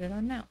 Put it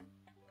on now.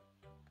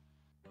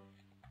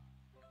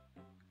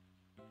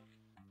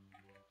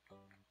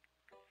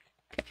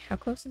 Okay, how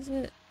close is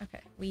it?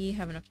 Okay, we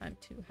have enough time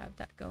to have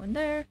that go in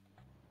there.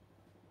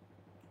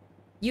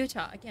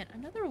 Utah, again,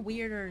 another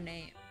weirder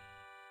name.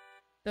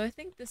 Though I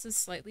think this is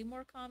slightly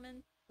more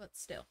common, but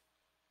still.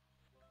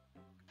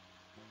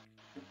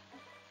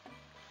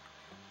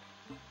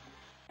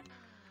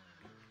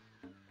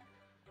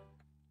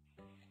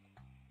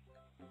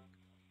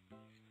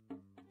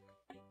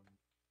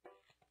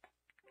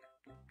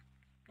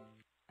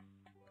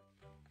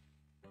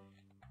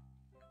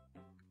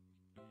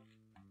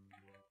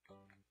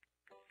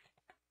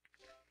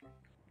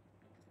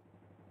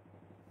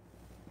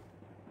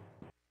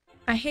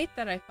 I hate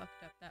that I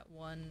fucked up that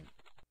one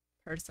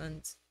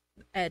person's,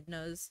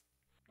 Edna's.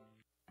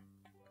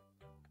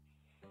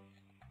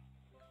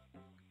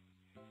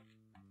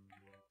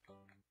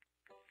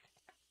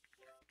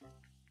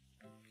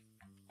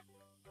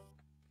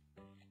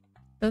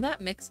 Though that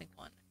mixing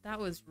one, that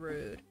was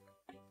rude.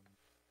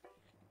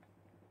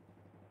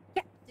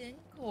 Captain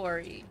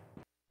Corey.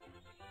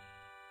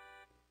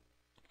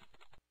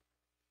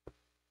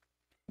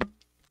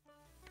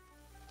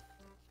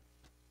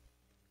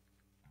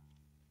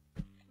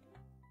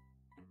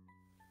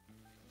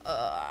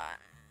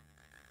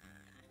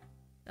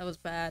 That was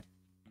bad.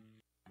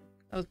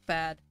 That was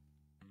bad.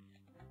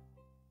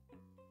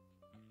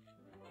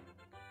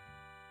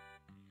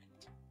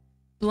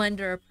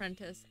 Blender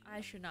apprentice.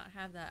 I should not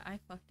have that. I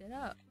fucked it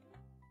up.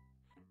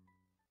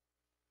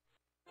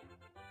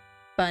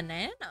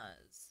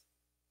 Bananas.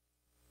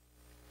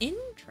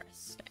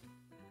 Interesting.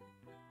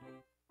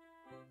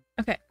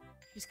 Okay.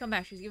 She's come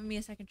back. She's giving me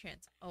a second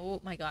chance.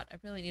 Oh my god. I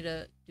really need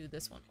to do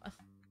this one well.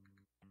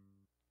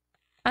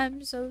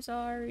 I'm so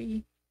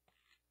sorry.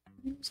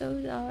 I'm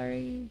so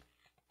sorry.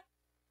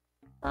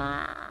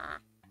 Ah.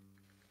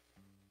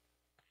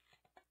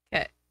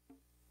 Okay.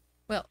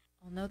 Well,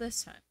 I'll know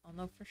this time. I'll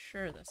know for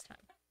sure this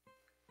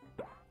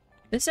time.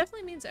 This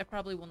definitely means I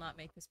probably will not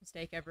make this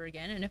mistake ever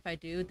again, and if I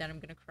do, then I'm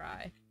gonna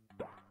cry.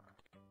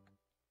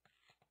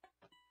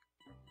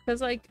 Because,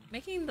 like,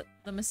 making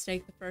the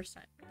mistake the first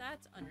time,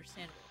 that's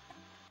understandable.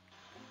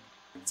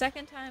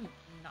 Second time,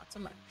 not so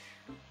much.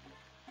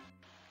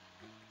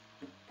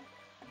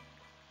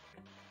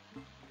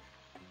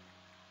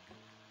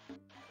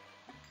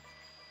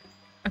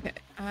 Okay,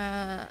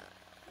 I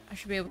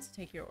should be able to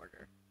take your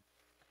order.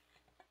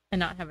 And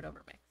not have it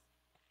overmixed.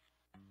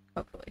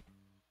 Hopefully.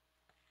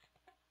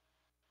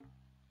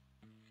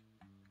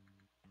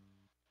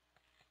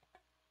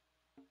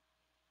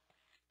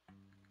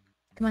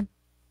 Come on.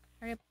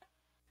 Hurry up.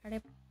 Hurry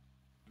up.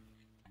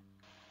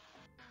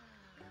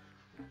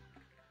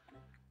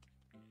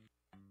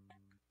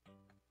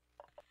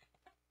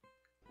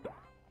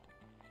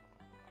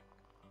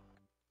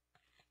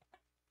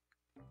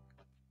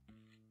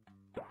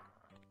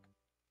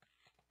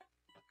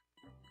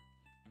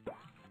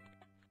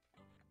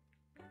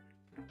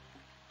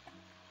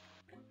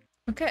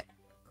 Okay,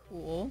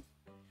 cool.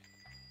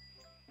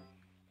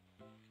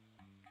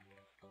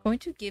 Going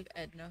to give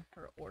Edna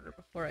her order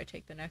before I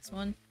take the next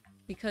one,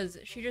 because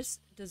she just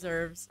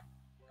deserves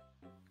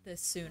this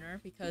sooner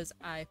because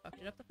I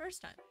fucked it up the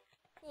first time.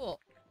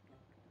 Cool.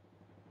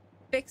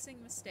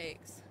 Fixing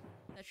mistakes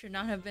that should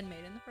not have been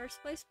made in the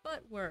first place,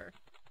 but were.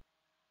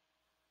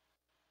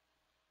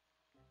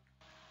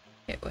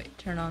 Okay, wait,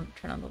 turn on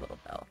the little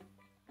bell.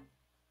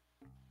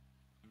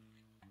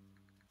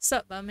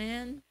 Sup, my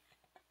man?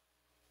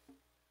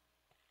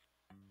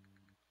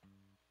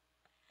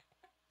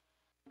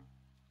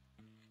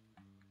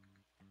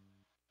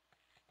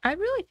 I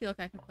really feel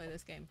like I can play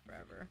this game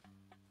forever.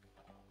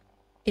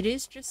 It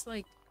is just,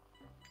 like,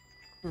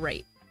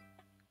 great.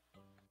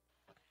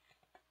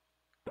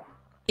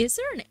 Is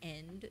there an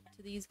end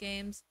to these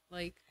games?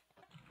 Like,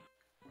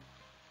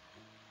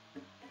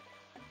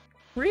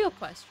 real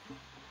question.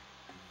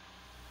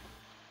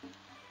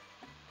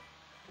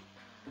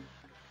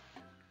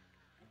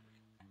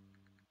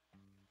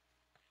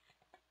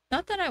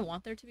 Not that I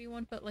want there to be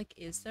one, but, like,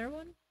 is there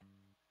one?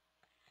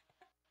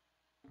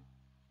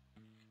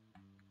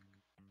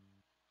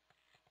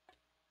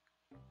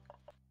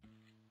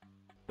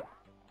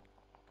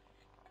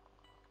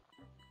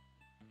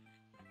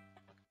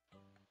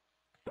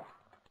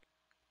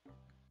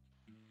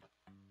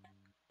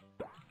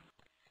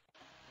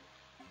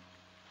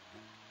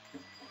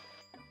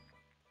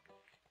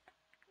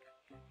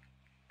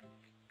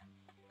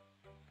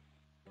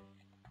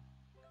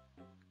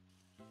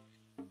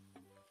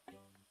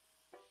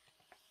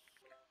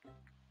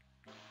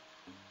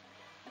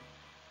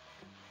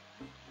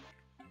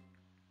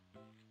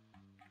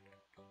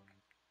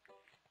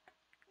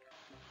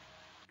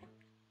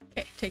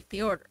 Okay, take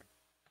the order.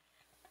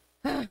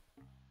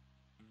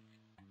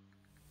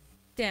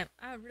 Damn,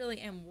 I really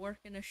am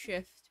working a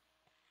shift.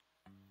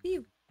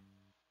 Phew.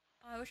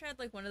 Oh, I wish I had,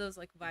 like, one of those,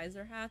 like,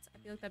 visor hats. I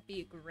feel like that'd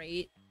be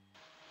great.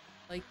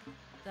 Like,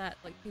 that,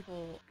 like,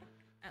 people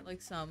at,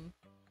 like, some,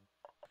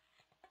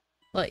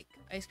 like,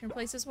 ice cream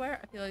places wear.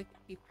 I feel like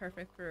it'd be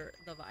perfect for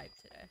the vibe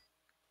today.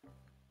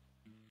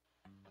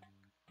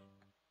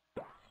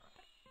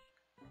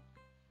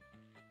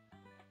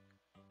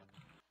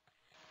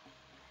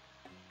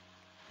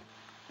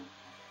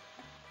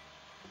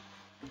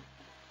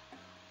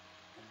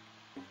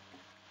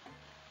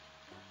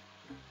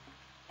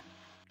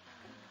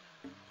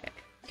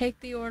 take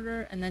the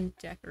order and then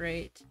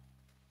decorate.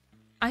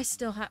 I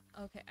still have...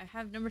 Okay, I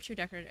have number 2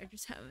 decorated. I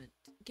just haven't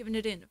given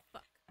it in.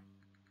 Fuck.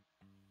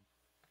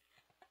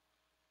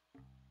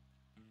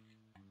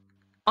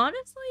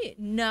 Honestly,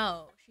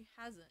 no. She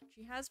hasn't.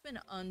 She has been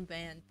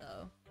unbanned,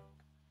 though.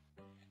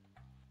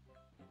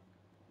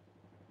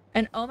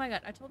 And oh my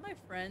god, I told my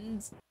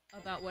friends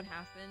about what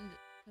happened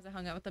because I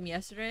hung out with them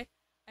yesterday.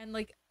 And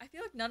like, I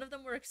feel like none of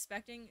them were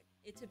expecting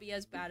it to be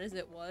as bad as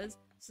it was.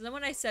 So then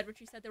when I said what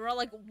she said, they were all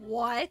like,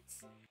 what?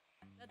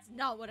 That's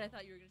not what I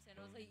thought you were gonna say. And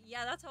I was like,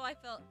 yeah, that's how I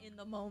felt in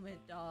the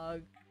moment,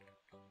 dog.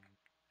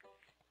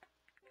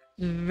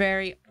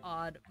 Very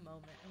odd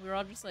moment. And we were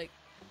all just like,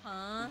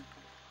 huh?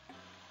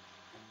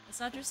 It's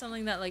not just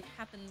something that like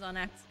happens on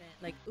accident,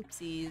 like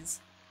oopsies.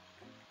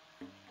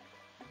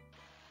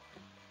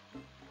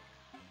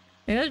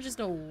 Maybe that's just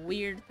a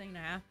weird thing to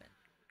happen.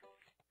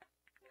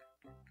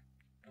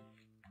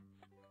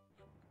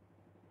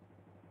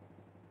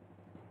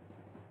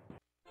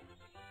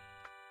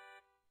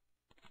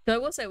 So I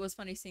will say it was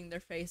funny seeing their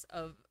face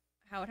of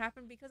how it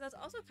happened, because that's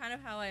also kind of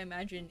how I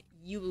imagine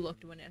you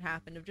looked when it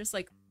happened, of just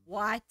like,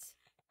 what?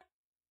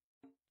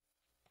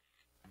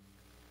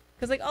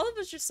 Because like all of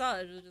us just saw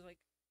it, it was just like,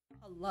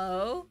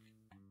 hello?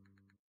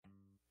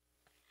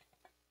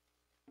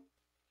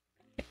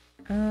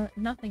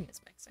 Nothing is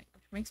mixing,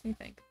 which makes me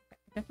think. Okay,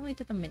 I definitely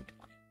did the mint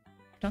one.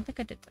 I don't think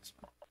I did this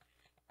one.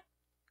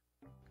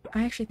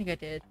 I actually think I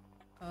did.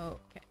 Oh,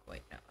 okay,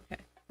 wait, no,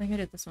 okay. I think I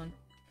did this one.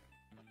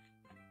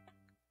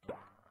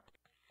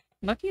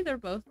 Lucky they're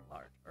both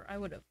large, or I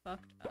would have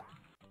fucked up.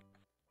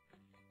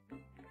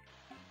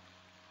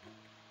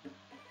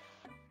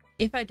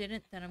 If I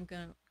didn't, then I'm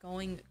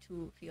going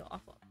to feel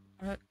awful.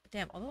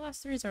 Damn, all the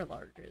last 3s are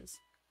larges.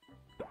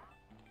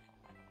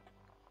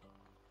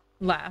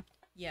 Laughed.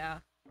 Yeah.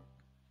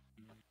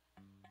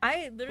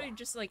 I literally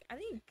just like, I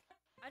think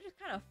I just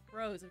kind of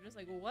froze. I'm just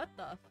like, what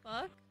the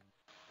fuck?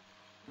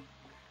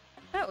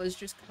 That was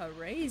just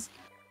crazy.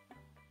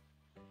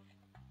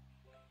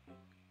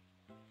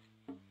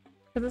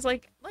 Because it's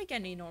like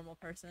any normal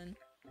person.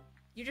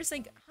 You just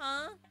think,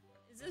 huh?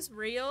 Is this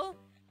real?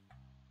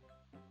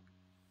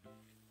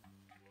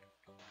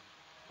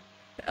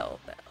 Bell,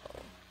 bell.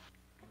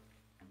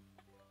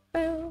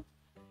 Bell.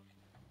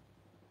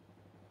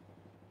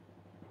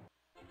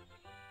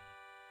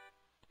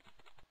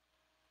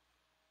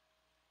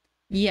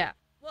 Yeah.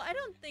 Well, I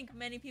don't think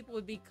many people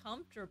would be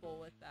comfortable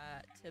with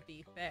that, to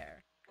be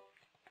fair.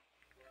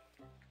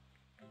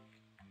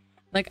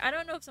 Like, I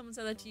don't know if someone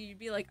said that to you, you'd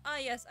be like, ah,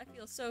 yes, I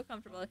feel so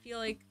comfortable. I feel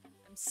like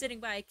I'm sitting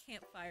by a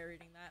campfire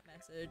reading that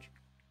message.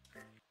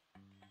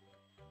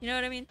 You know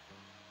what I mean?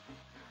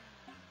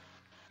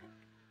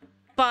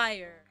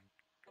 Fire.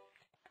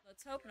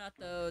 Let's hope not,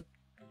 though.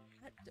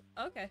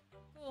 Okay,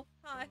 cool.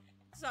 Hi.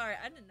 Sorry,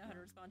 I didn't know how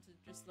to respond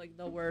to just, like,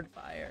 the word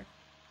fire.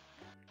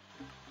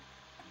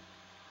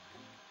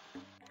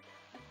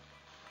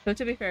 So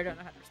to be fair, I don't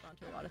know how to respond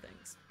to a lot of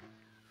things.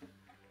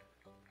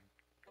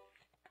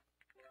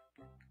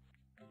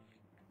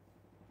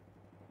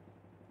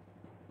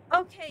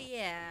 Okay,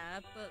 yeah,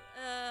 but,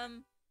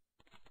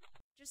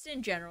 just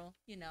in general,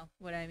 you know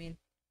what I mean.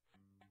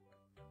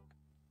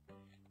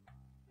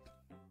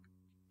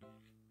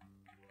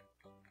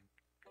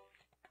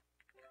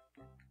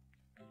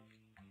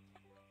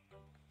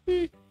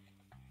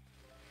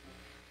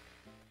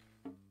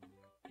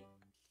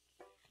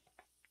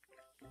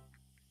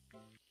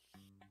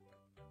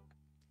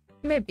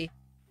 Maybe.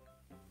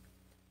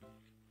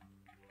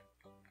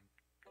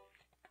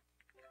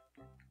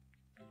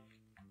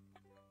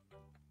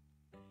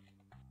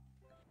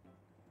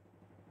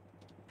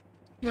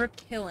 We're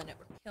killing it.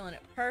 We're killing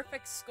it.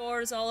 Perfect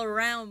scores all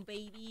around,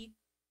 baby.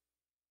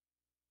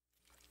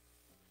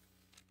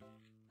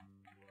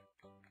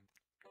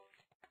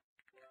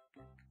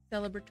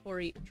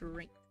 Celebratory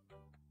drink.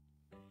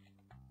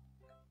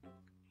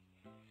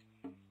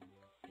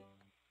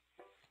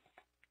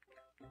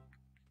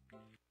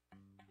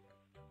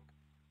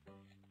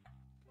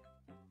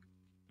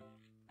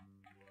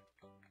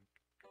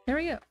 There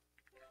we go.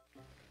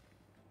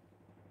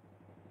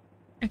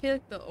 I feel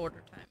like the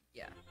order time,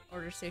 yeah.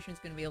 Order station's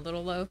gonna be a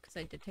little low because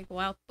I did take a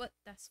while, but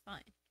that's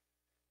fine.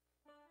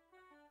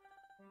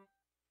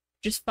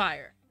 Just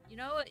fire. You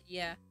know what?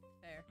 Yeah,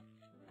 fair.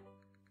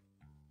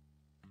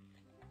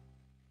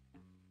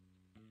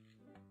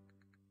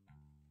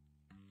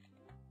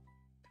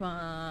 Come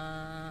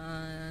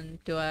on.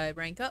 Do I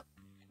rank up?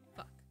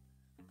 Fuck.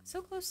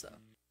 So close though.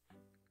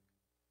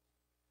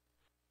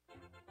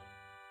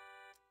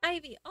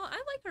 Ivy. Oh, I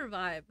like her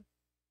vibe.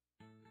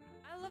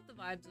 I love the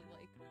vibes of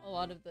like a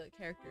lot of the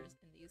characters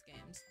in these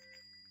games.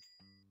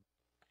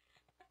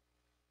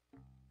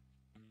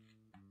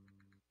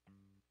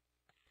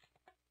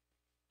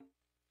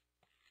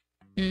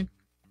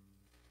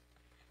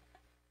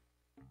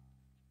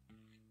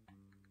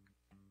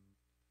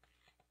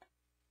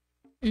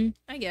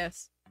 I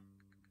guess.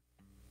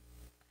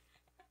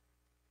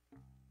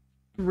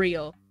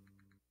 Real.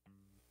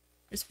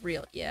 Just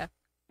real, yeah.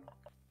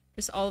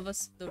 Just all of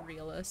us the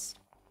realists.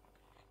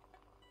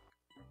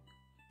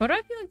 What do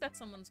I feel like that's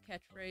someone's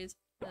catchphrase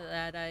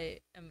that I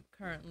am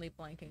currently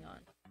blanking on?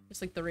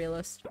 Just like the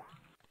realist.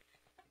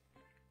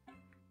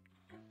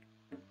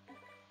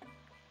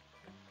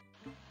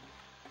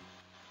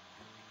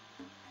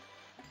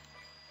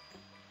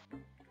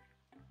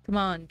 Come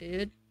on,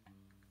 dude.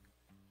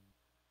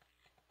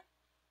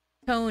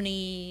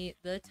 Tony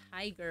the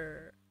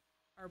tiger.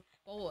 Our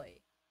boy.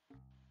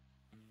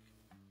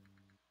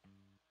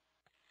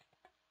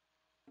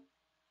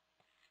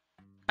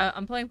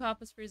 I'm playing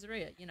Papa's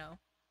Freezeria, you know.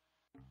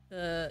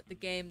 The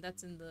game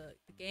that's in the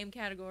game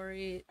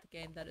category, the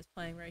game that is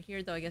playing right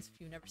here, though I guess if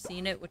you've never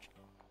seen it, which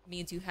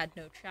means you had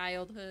no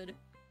childhood.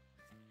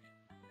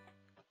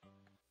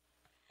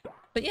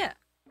 But yeah,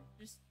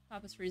 just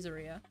Papa's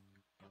Freezeria.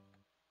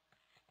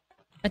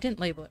 I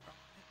didn't label it wrong.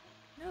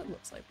 No, it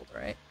looks labeled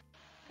right.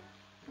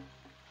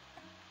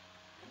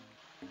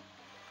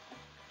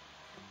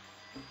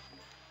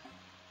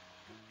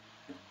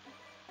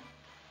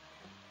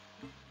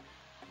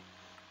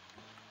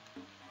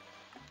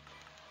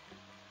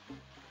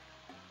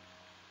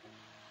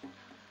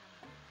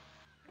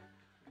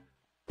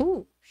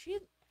 Ooh,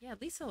 yeah,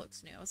 Lisa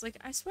looks new. I was like,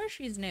 I swear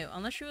she's new.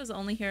 Unless she was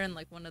only here in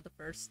like one of the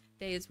first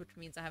days, which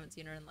means I haven't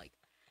seen her in like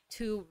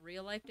 2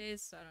 real life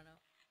days, so I don't know.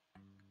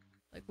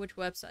 Like, which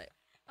website?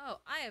 Oh,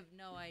 I have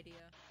no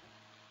idea.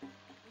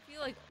 If you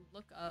like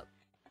look up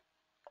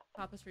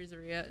Papa's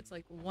Freezeria, it's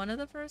like one of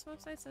the first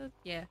websites, so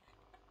yeah.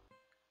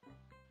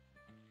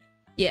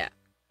 Yeah.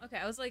 Okay,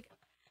 I was like,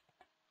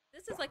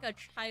 this is like a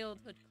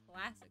childhood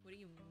classic. What do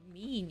you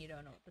mean you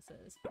don't know what this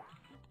is?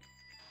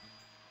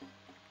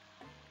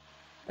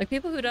 Like,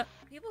 people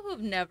who've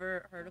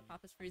never heard of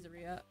Papa's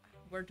Freezeria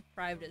were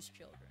deprived as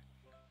children.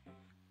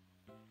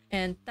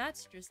 And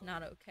that's just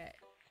not okay.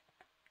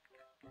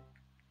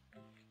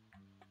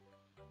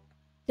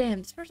 Damn,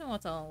 this person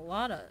wants a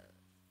lot of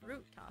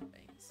fruit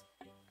toppings.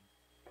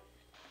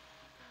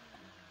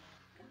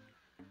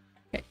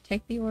 Okay,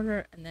 take the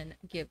order and then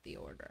give the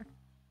order.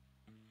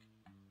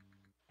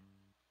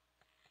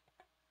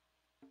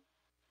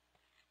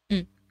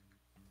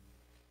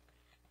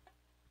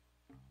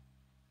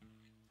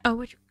 Oh,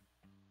 which...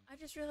 I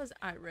just realized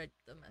I read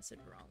the message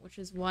wrong, which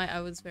is why I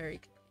was very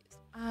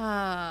confused.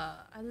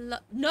 Ah,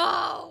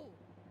 No!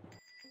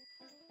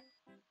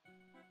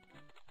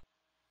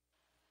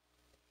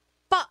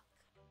 Fuck!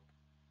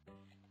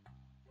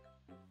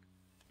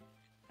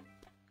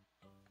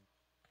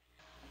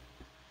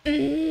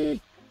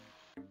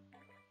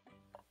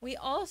 We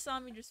all saw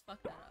me just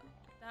fuck that up.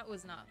 That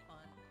was not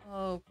fun.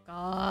 Oh,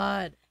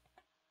 God.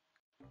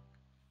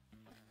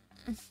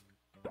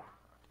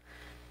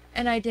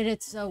 And I did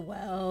it so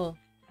well.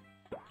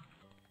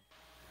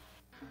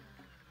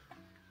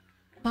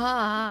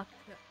 Fuck.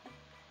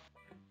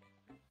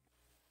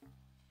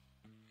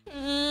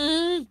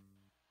 That's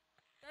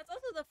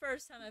also the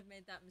first time I've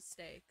made that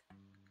mistake.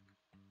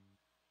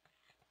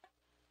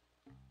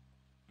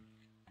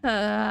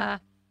 I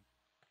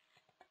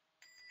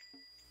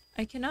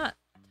cannot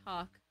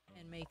talk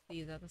and make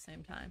these at the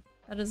same time.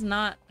 That is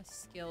not a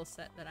skill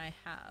set that I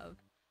have.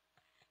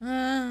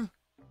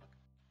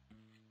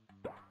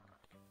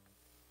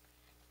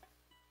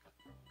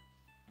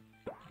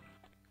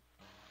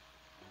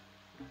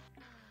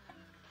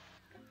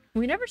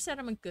 We never said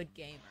I'm a good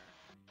gamer.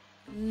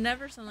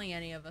 Never something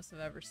any of us have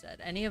ever said.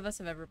 Any of us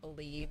have ever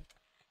believed.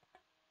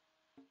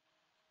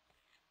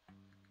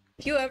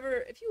 If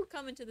you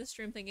come into this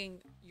stream thinking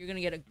you're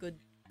gonna get a good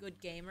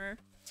gamer,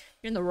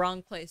 you're in the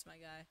wrong place, my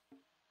guy.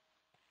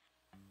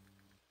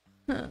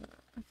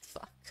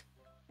 Fuck.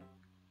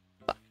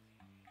 Fuck.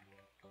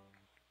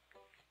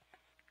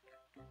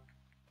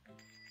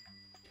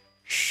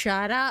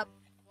 Shut up!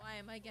 Why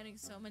am I getting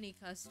so many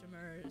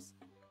customers?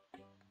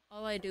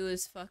 All I do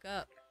is fuck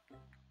up.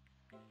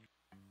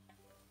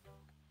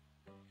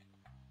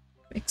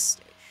 Mix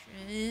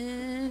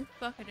station.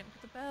 Fuck, I didn't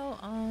put the bell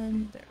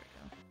on. There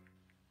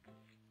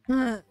we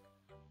go.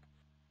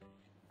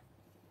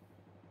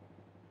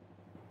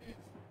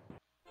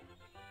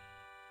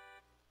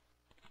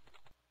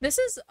 This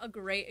is a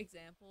great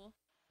example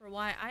for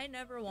why I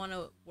never want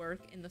to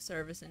work in the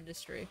service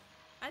industry.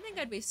 I think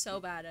I'd be so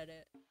bad at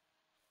it.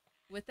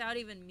 Without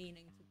even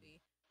meaning to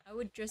be. I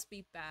would just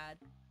be bad.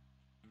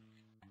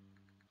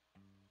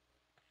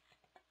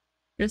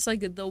 Just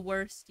like the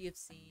worst you've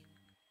seen.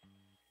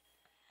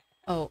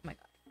 Oh my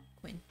god.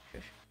 Queen.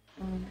 Shush.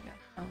 Oh my god.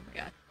 Oh my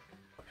god.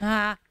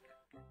 Ah!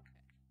 Okay.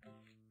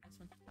 This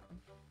one. That one.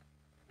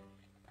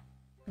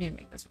 I need to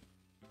make this one.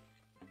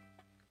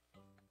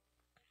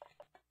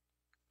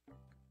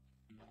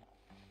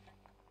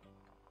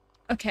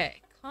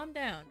 Okay. Calm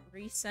down.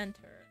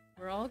 Recenter.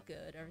 We're all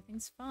good.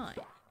 Everything's fine.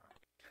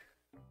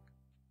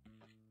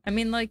 I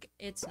mean, like,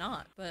 it's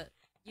not, but,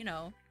 you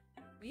know,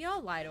 we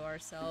all lie to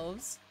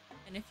ourselves.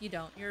 And if you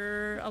don't,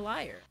 you're a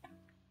liar.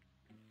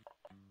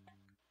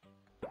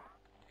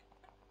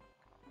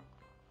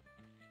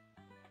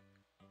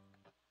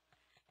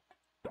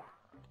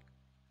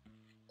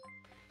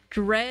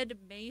 Dread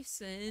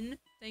Mason,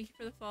 thank you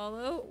for the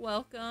follow.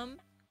 Welcome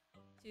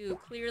to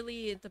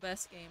clearly the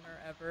best gamer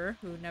ever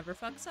who never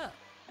fucks up.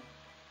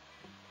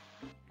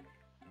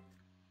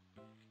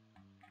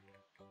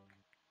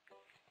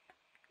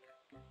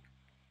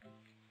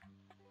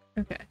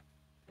 Okay.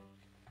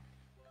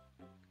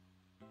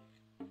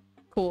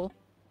 Cool.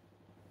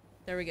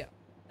 There we go.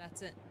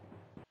 That's it.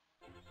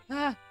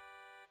 Ah!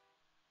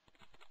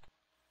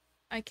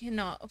 I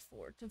cannot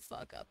afford to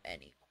fuck up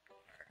anymore.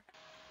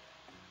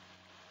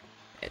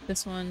 Okay,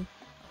 this one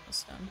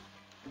almost done.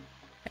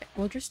 Okay,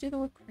 we'll just do the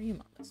whipped cream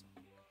on this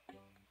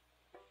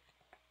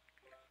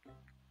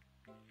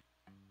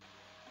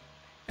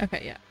one.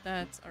 Okay, yeah,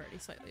 that's already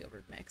slightly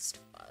overmixed.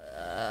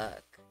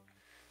 Fuck.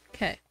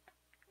 Okay.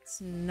 It's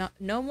not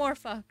no more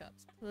fuck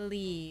ups,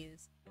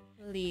 please.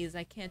 Please,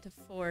 I can't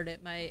afford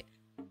it. My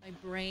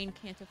brain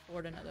can't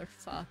afford another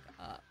fuck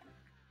up.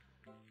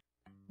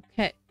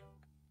 Okay.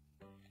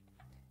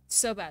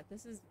 So bad.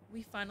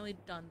 We finally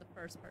done the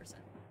first person.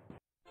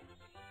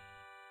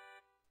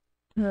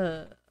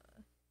 I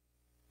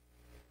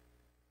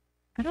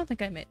don't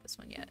think I made this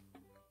one yet.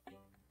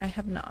 I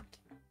have not.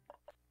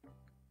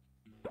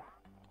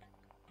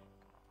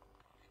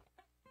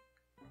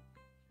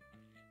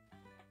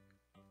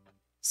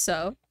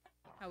 So,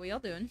 how we all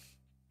doing?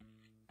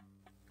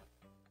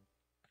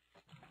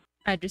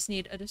 I just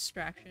need a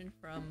distraction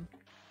from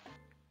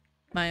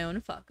my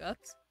own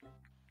fuck-ups.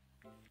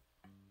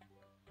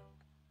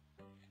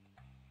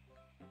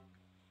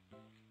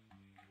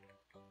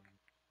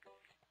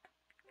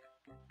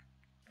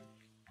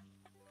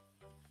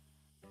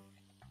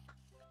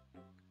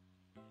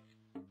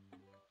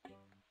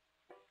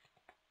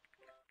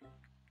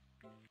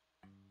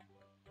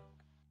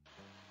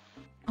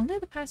 Only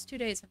the past 2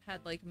 days have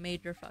had, like,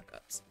 major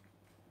fuck-ups.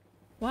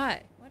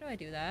 Why? Why do I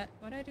do that?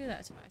 Why do I do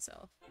that to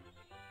myself?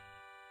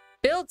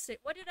 Build state.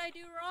 What did I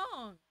do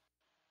wrong?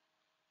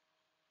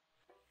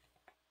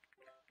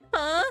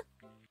 Huh?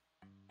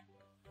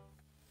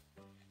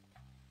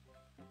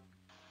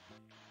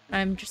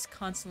 I'm just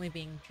constantly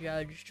being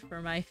judged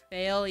for my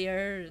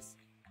failures.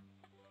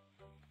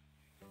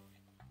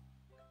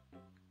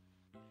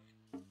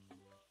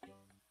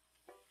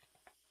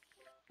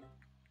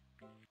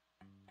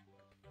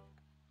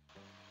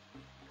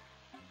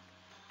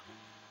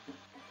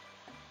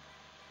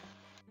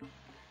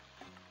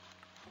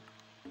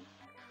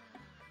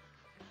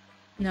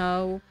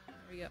 No. There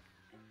we go.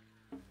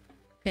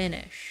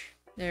 Finish.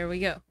 There we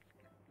go.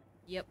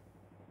 Yep.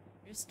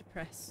 Just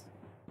depress.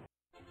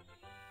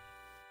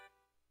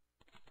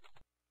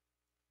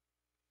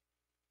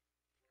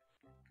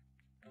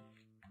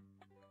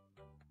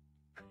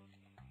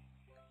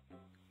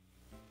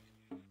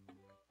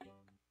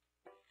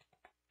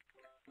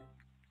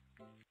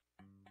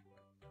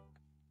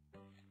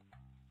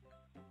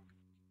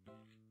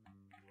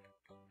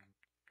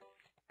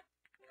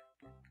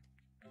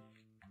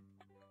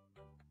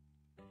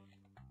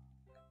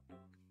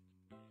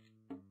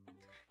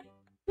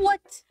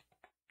 What?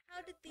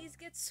 How did these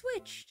get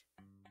switched?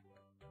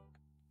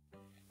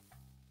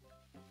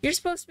 You're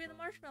supposed to be the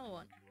marshmallow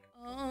one.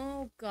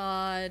 Oh,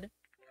 God.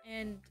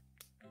 And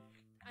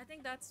I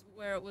think that's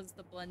where it was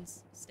the blend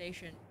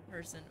station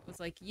person. It was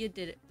like, you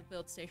did it. The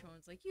build station one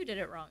was like, you did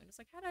it wrong. And it's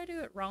like, how did I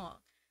do it wrong?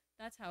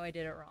 That's how I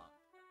did it wrong.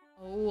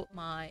 Oh,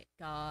 my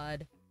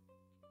God.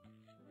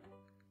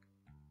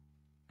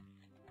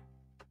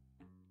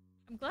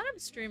 I'm glad I'm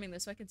streaming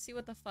this so I can see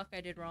what the fuck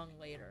I did wrong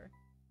later.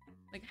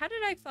 Like, how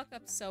did I fuck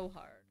up so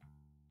hard?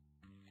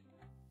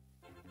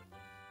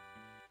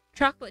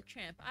 Chocolate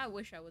champ. I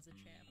wish I was a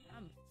champ.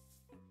 I'm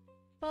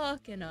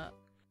fucking up.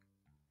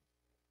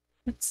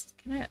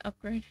 Can I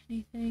upgrade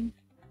anything?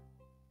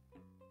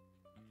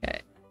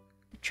 Okay.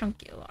 The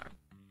chunky alarm.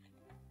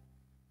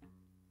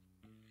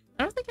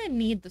 I don't think I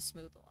need the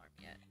smooth alarm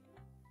yet.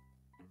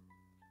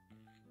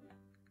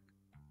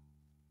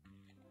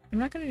 I'm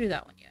not gonna do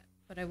that one yet,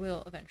 but I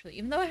will eventually.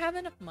 Even though I have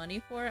enough money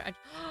for it,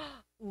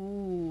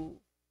 ooh.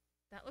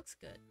 That looks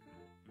good.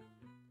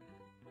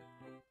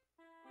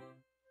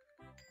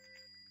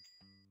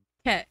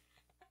 Okay.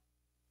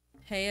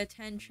 Pay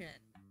attention.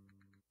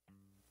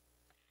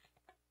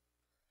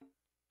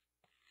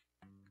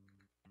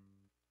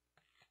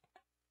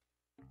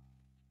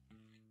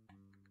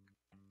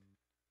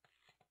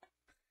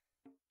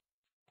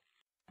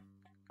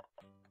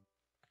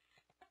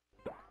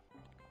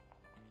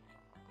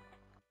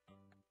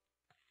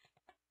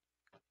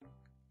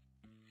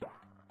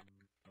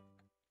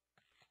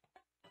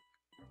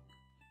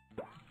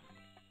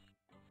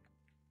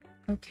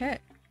 Okay.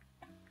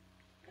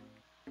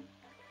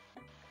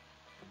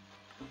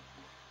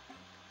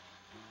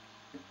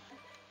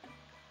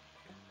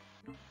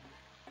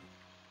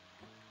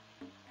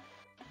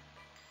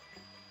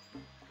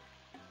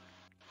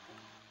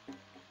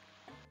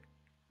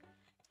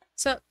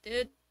 Sup,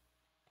 dude?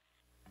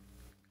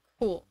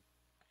 Cool.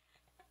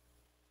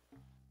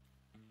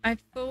 I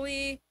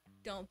fully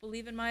don't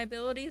believe in my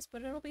abilities,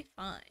 but it'll be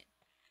fine.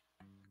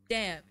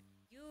 Damn.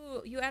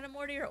 You added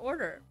more to your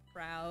order.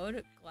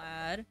 Proud.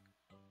 Glad.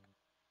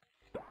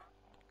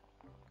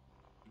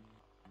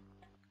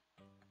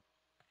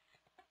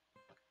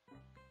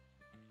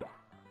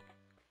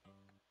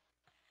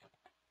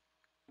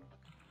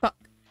 Fuck.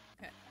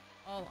 Okay.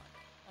 All on me.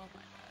 Oh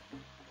my god.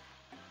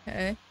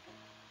 Okay.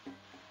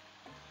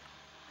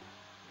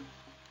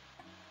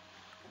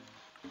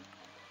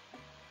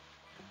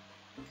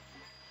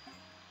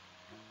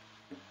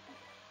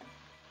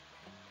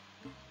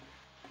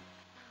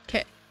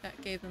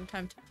 gave them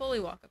time to fully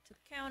walk up to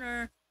the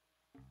counter.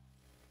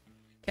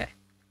 Okay.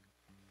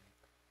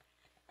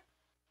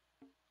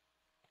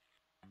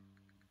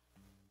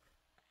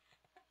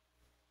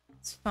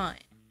 It's fine.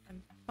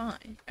 I'm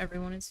fine.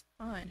 Everyone is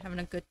fine. Having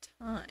a good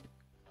time.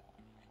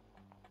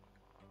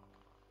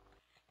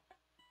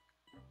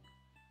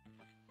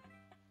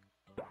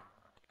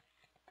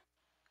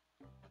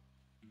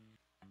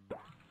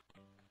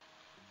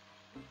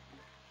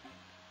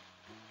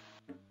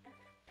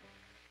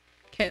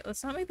 Okay,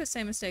 let's not make the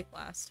same mistake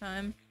last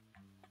time.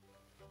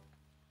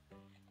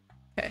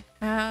 Okay,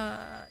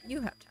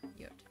 you have time.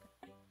 You have time.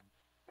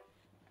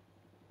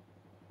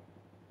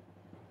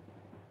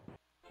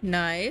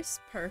 Nice.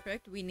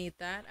 Perfect. We need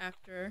that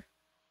after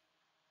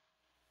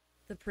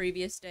the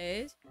previous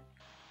days.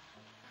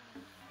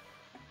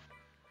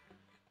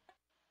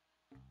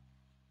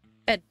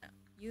 Edna,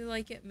 you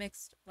like it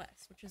mixed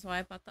less, which is why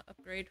I bought the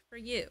upgrade for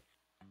you.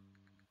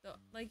 So,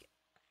 like,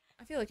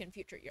 I feel like in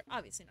future you're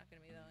obviously not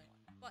going to be the only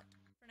one, but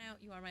for now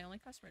you are my only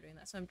customer doing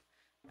that, so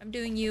I'm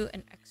doing you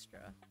an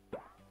extra.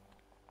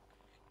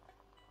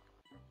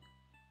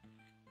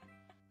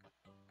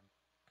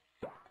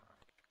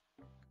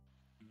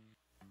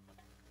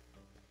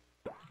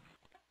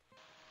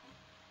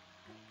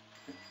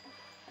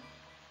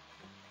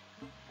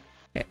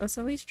 Okay, let's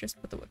at least just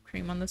put the whipped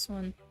cream on this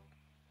one.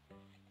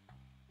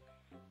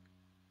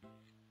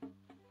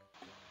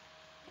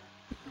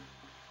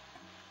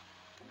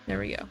 There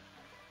we go.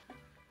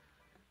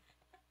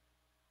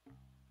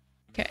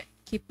 Okay,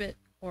 keep it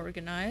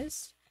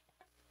organized.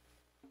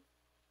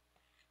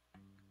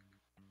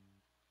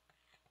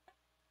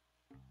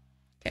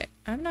 Okay,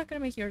 I'm not gonna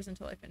make yours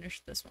until I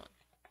finish this one.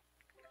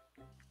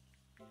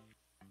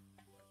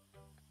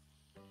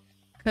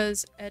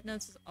 Because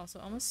Edna's is also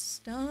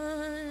almost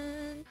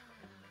done.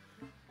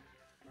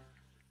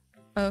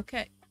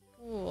 Okay,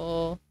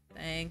 cool.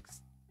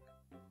 Thanks.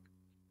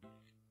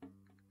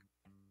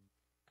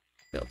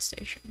 Build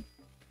station.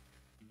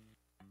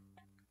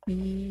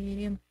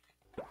 Medium.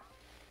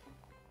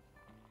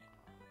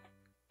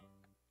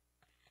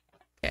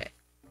 Okay.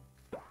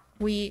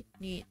 We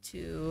need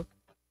to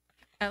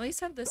at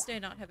least have this day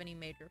not have any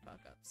major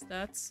fuck-ups.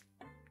 That's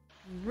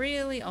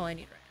really all I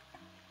need right now.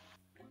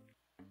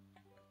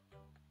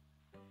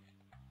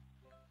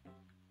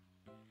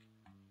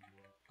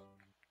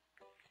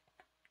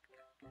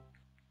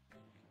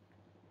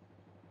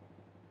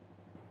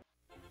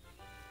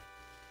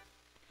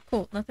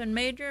 Cool, nothing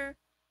major.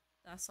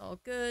 That's all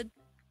good.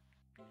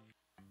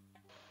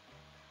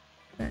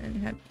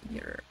 Then have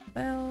your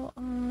bell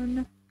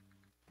on.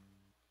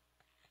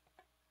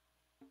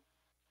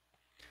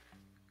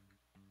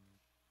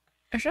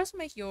 I should also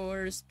make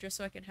yours just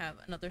so I can have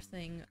another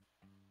thing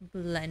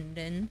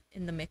blending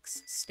in the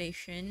mix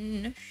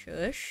station.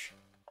 Shush.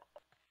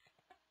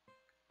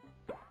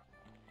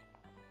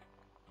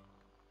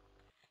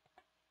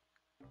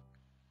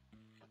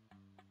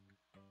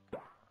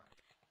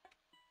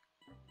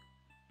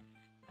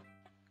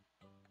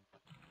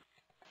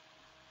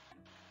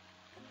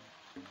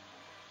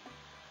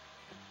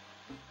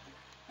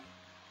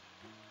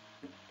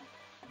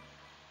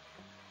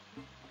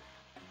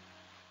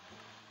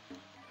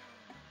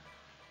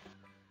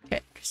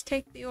 Okay, just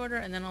take the order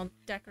and then I'll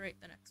decorate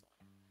the next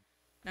one.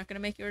 Not gonna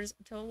make yours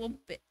until a little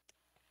bit.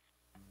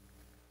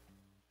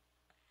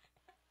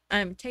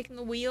 I'm taking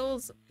the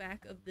wheels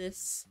back of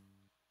this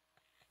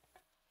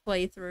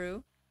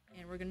playthrough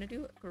and we're gonna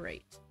do it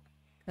great.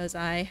 Because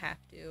I have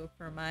to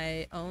for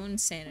my own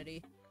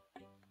sanity.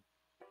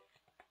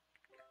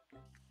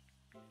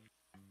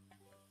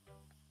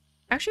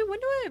 Actually, when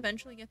do I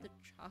eventually get the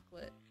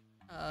chocolate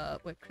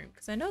whipped cream?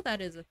 Because I know that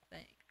is a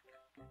thing.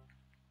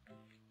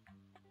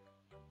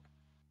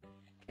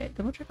 Okay,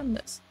 double check on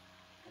this.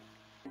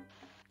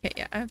 Okay,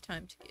 yeah, I have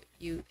time to get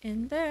you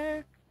in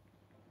there.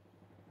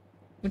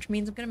 Which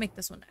means I'm gonna make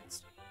this one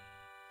next.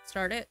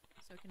 Start it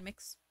so it can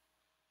mix.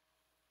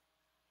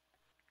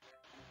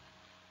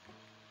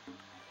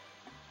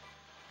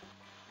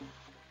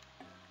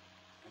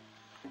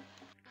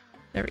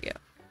 There we go.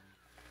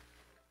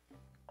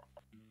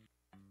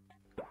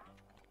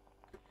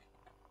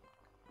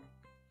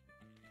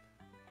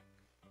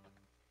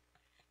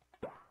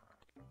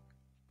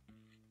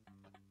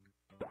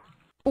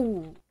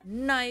 Ooh,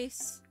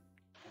 nice.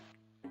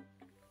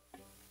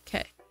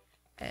 Okay.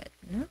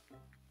 Edna.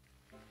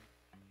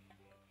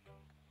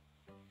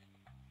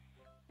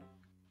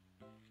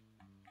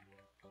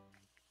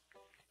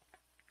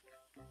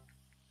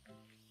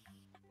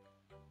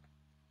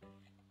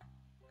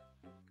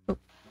 Oh,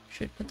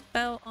 should put the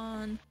bell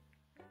on.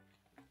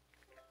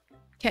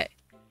 Okay,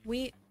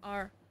 we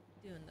are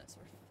doing this.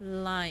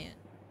 We're flying.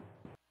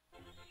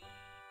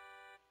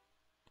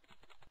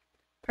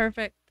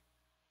 Perfect.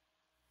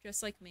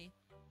 Just like me.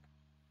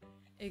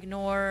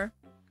 Ignore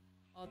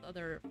all the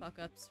other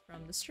fuck-ups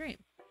from the stream.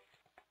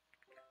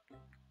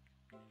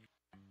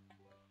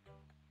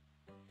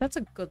 That's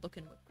a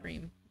good-looking whipped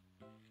cream.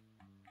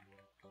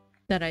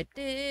 That I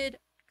did.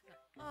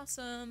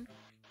 Awesome.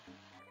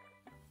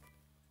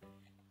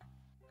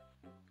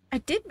 I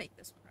did make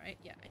this one, right?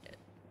 Yeah, I did.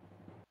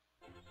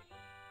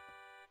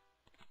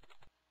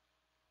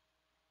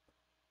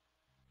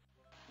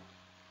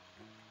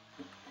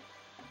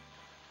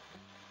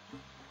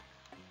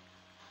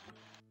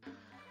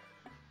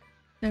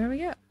 There we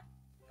go.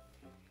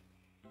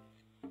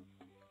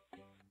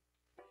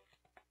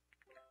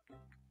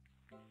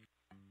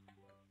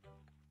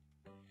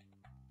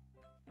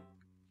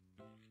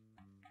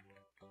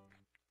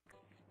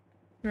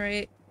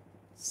 Right.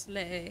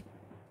 Slay.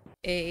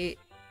 8.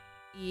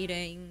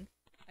 Eating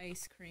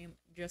ice cream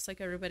just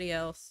like everybody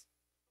else.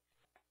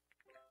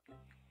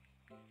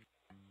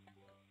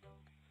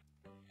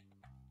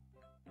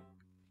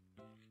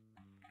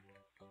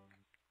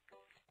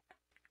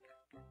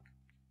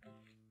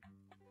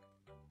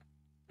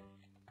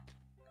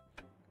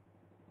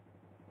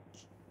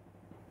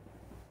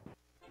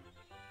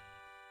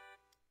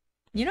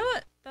 You know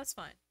what? That's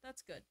fine.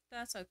 That's good.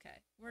 That's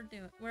okay.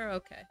 We're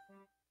okay.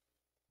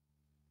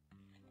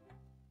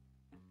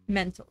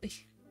 Mentally.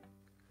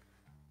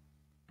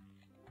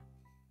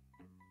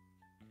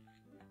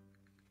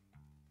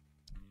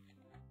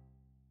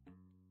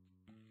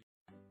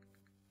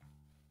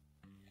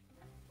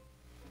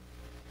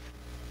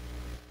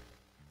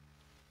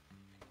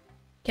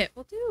 Okay,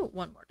 we'll do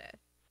one more day.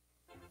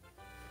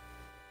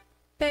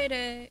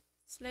 Payday.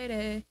 Slay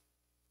day.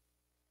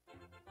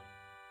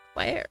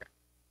 Where?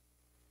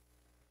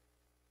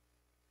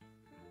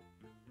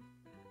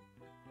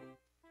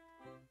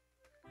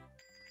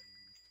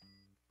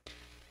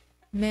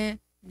 Many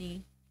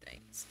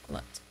things.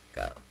 Let's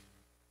go.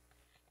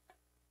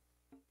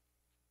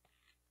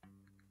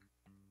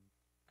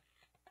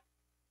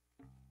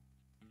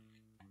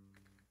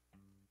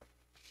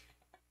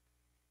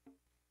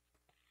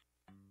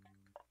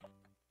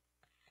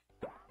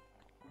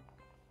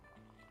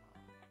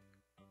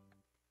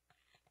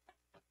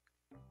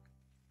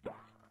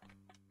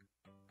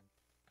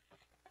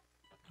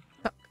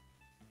 Fuck.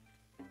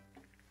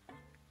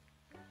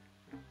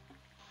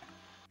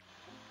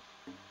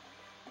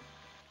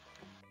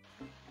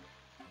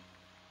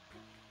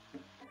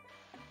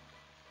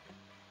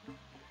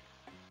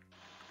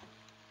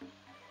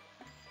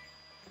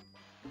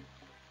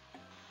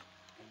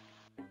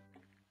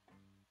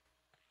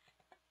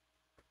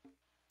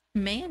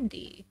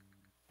 Mandy.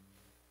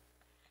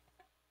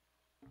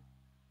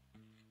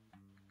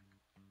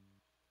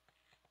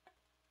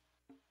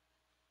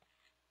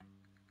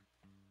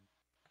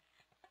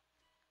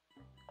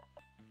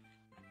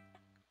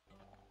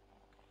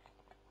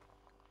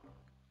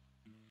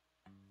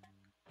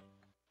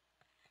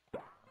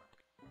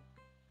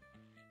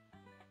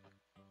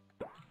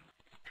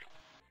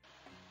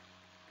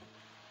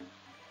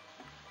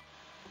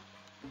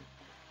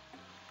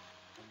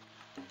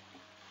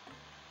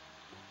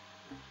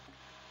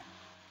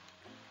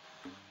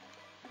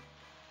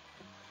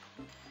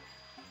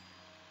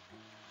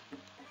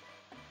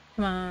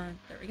 Come on.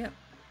 There we go.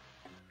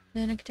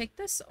 Then I can take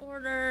this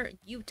order.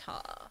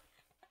 Utah.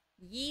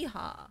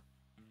 Yeehaw.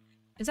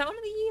 Is that one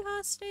of the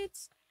Yeehaw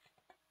states?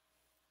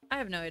 I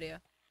have no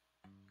idea.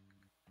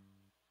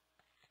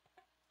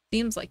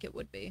 Seems like it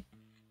would be.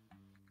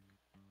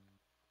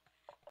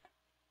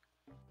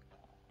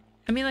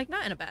 I mean, like,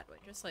 not in a bad way.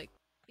 Just, like,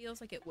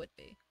 feels like it would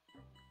be.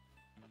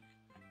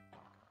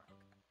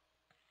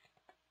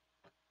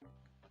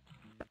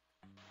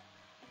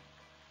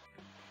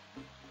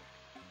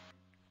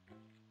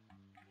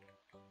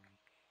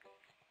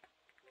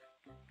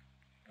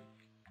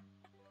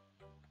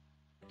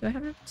 Do I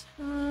have enough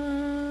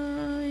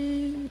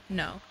time?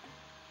 No.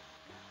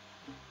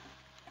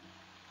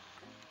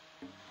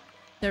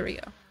 There we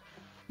go.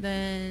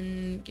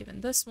 Then,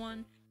 given this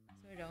one,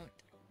 so I don't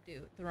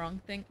do the wrong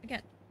thing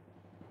again.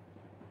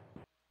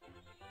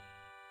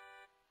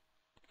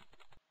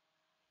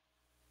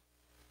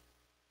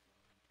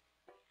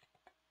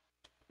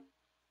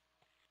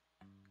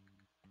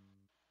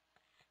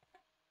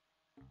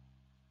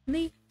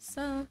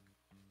 Lisa.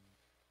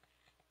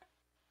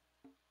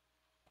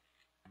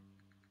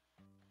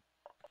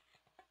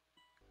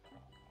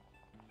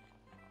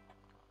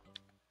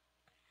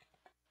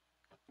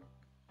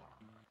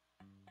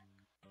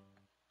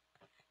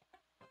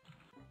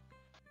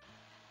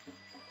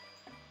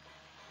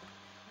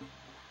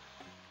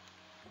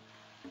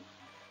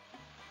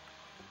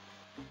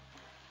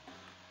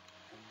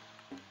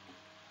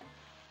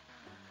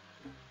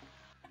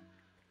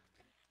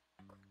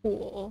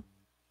 Cool.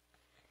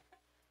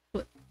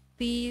 Put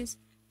these.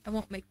 I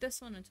won't make this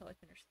one until I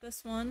finish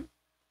this one.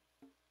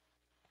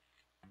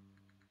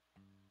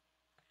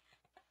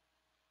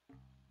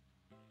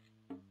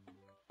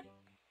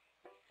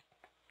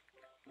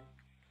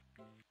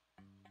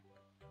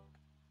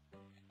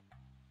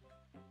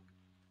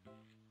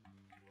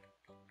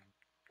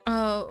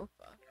 Oh,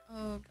 fuck.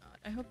 Oh, God.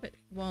 I hope it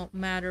won't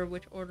matter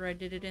which order I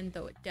did it in,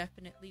 though it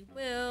definitely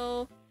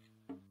will.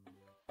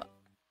 Fuck.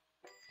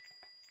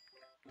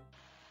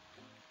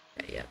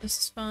 Okay, yeah, this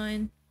is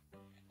fine.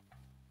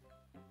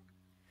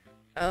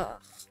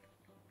 Ugh.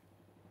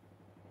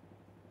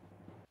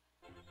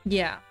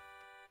 Yeah.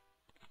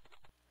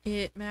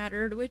 It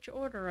mattered which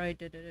order I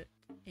did it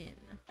in.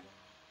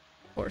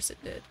 Of course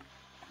it did.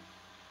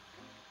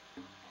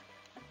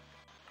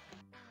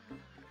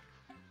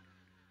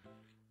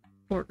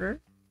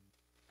 Order.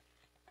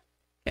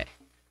 Okay.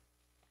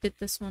 Did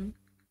this one.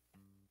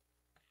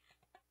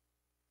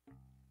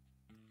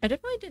 I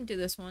definitely didn't do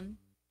this one.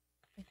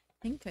 I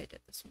think I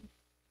did this one.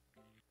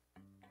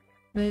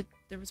 But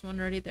there was one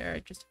already there. I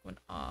just took one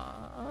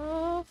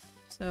off.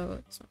 So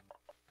it's not...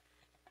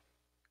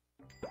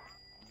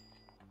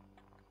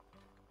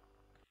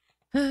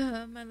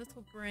 My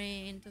little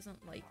brain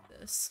doesn't like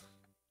this.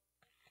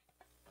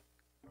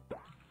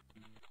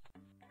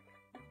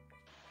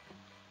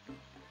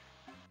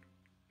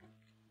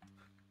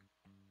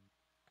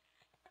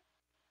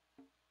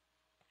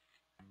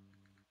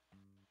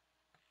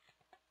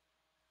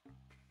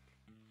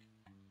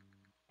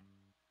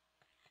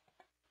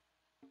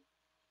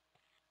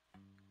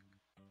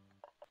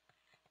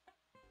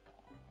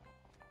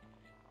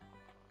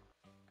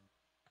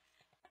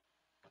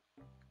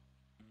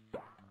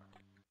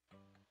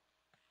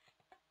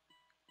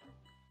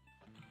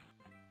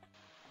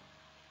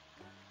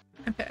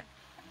 Okay.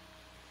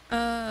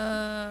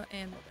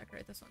 And we'll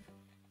decorate this one.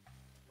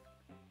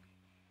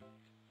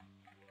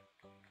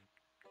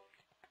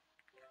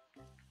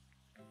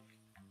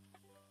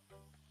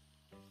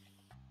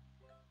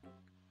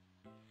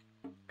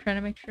 Trying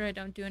to make sure I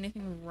don't do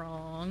anything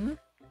wrong.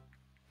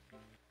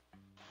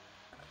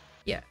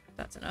 Yeah,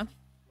 that's enough.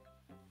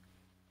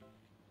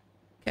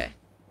 Okay.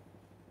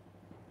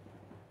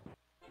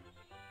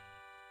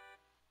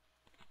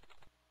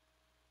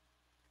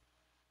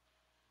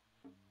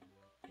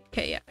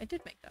 Okay, yeah, I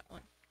did make that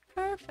one.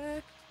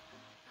 Perfect.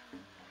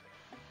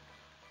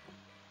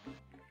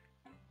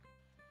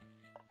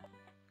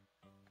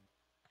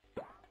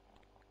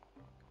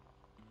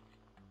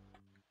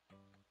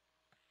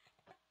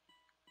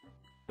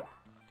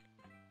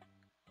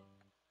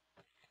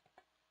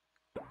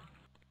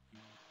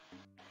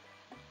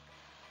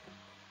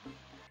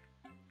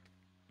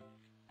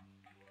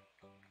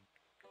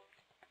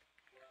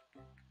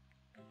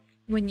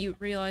 When you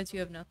realize you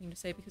have nothing to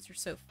say because you're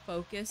so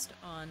focused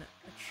on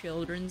a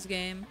children's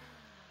game.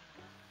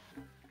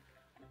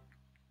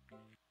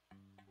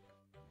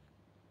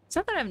 It's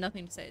not that I have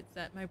nothing to say, it's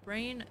that my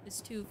brain is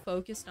too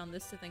focused on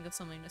this to think of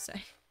something to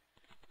say.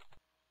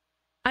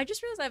 I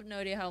just realized I have no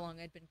idea how long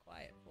I'd been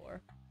quiet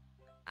for.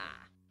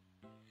 Ah.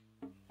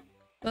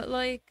 But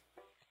like,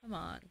 come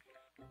on.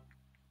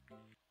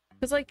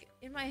 Because like,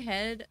 in my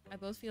head, I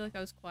both feel like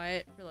I was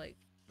quiet for like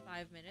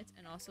 5 minutes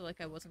and also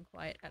like I wasn't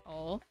quiet at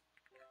all.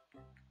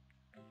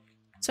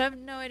 So I have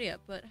no idea,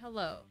 but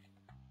hello.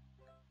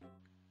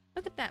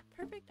 Look at that,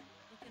 perfect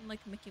looking like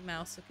Mickey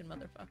Mouse looking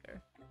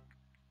motherfucker.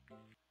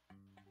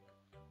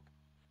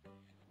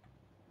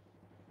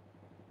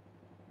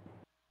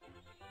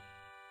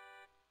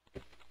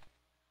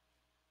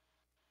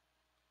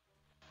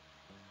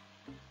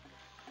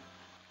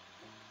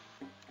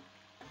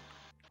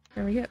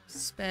 There we go,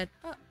 sped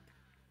up.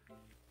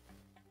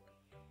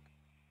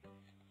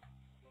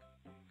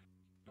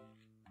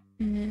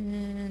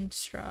 And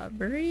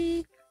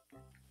strawberry.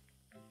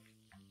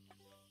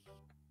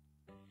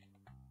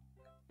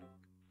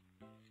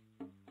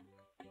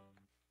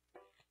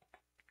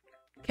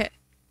 Okay.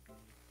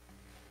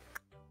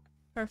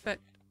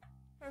 Perfect.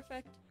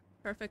 Perfect.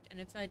 Perfect. And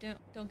if I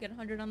don't get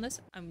 100 on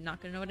this, I'm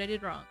not gonna know what I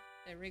did wrong.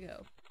 There we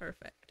go.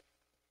 Perfect.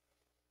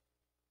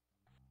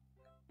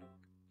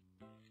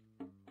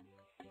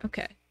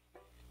 Okay.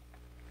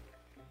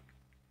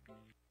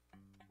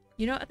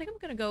 You know, I think I'm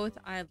gonna go with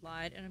I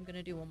lied and I'm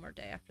gonna do one more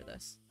day after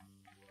this.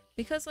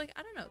 Because, like,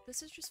 I don't know,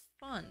 this is just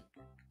fun.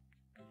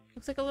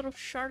 Looks like a little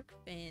shark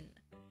fin.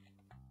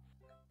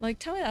 Like,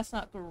 tell me that's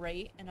not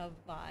great and a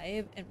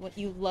vibe and what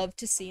you love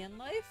to see in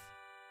life?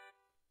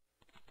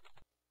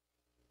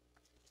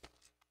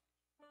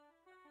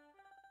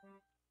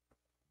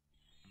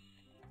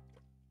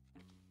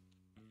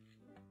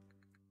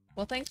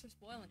 Well, thanks for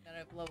spoiling that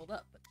I've leveled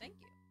up, but thank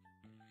you.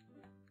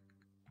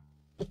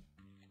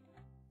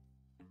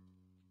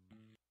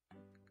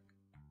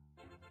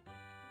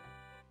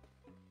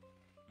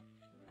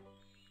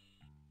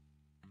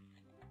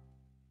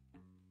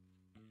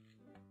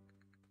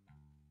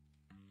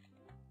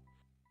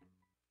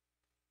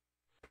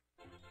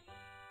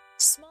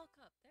 Small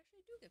cup. They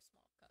actually do give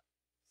small cup.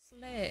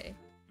 Slay.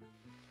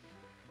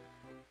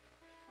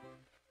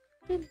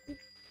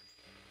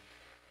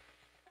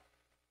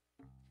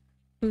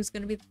 Who's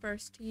gonna be the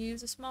first to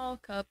use a small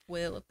cup?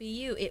 Will it be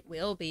you? It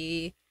will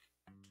be.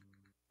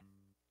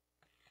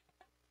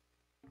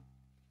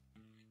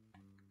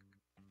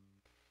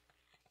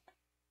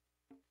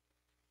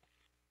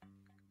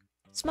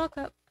 Small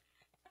cup.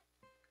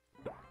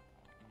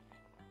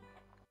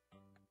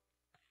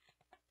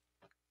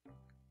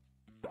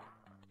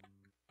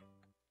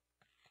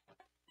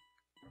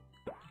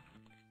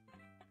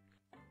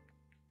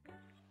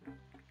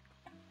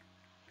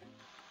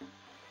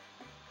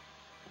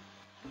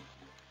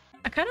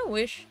 I kind of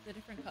wish the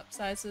different cup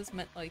sizes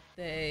meant like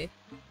they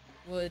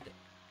would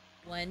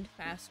blend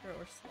faster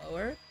or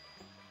slower.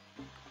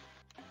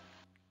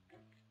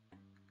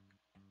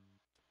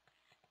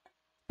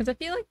 Because I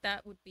feel like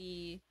that would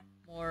be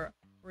more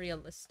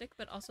realistic,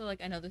 but also like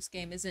I know this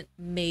game isn't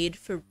made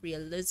for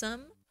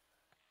realism,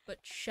 but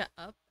shut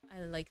up.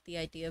 I like the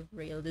idea of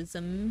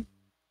realism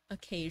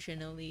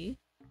occasionally.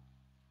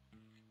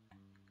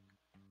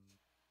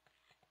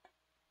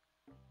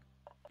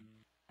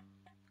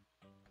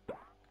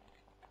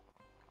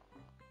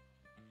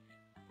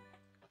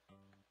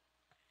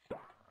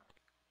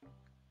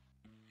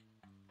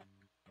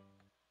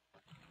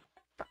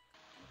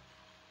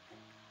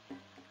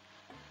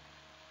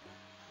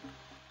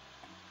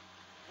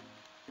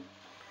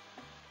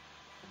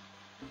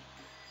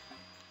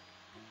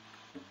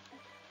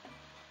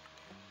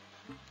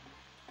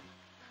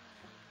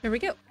 Here we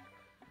go.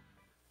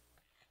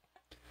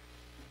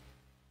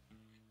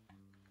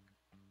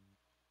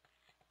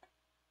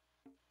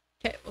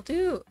 Okay, we'll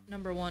do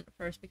number 1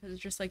 first because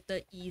it's just like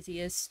the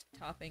easiest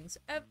toppings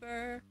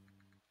ever.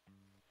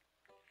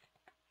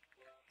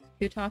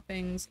 2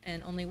 toppings,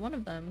 and only one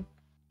of them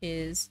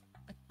is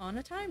on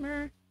a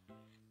timer.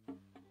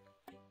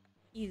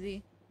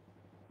 Easy.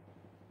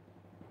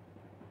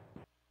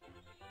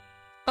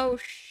 Oh,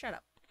 shut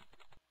up.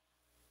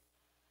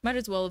 Might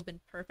as well have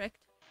been perfect.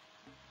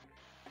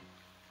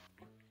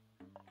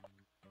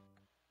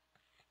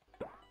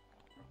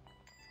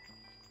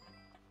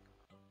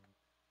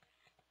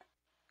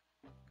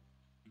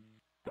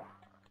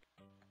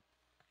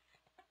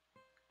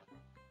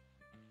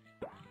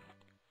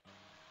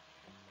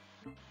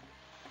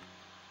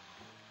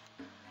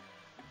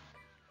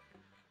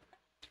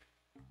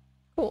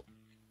 Cool.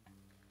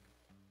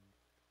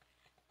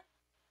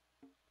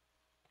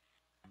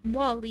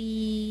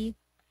 Wally,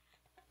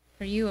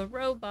 are you a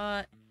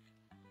robot?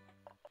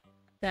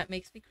 That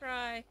makes me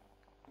cry.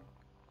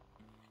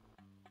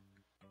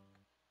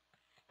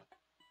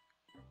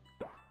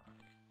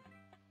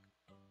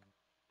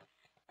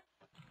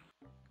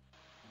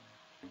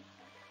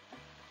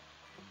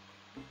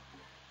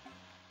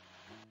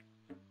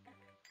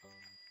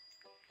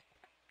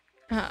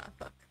 Ah,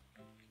 fuck.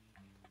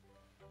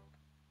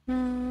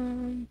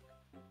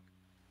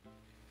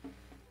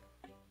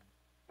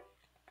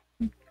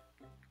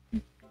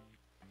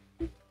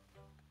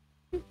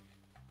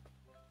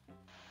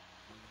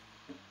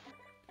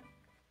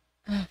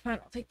 Fine,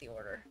 I'll take the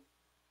order.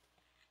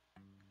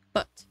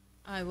 But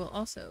I will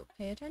also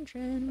pay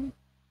attention.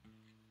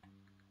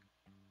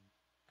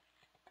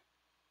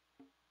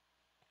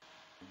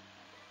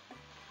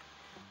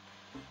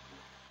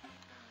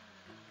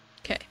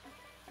 Okay,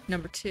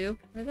 number 2,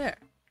 we're there.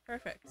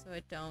 Perfect, so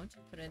I don't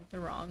put in the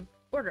wrong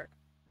order.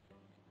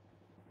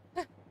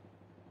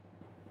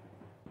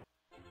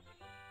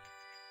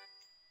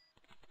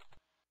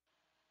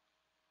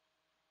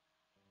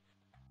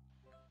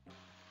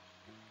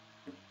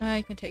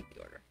 I can take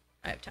the order.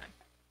 I have time.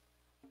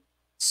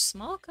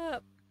 Small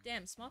cup.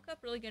 Damn, small cup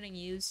really getting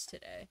used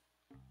today.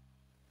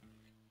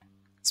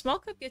 Small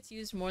cup gets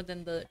used more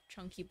than the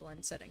chunky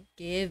blend setting.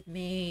 Give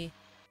me.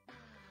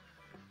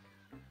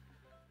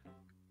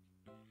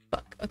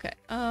 Fuck. Okay.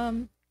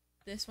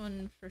 This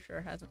one for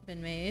sure hasn't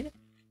been made.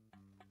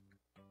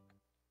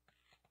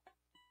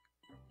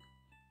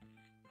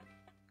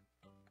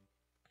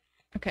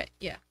 Okay,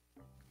 yeah.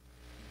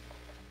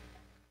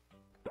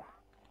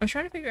 I was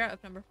trying to figure out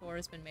if number 4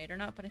 has been made or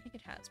not, but I think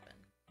it has been.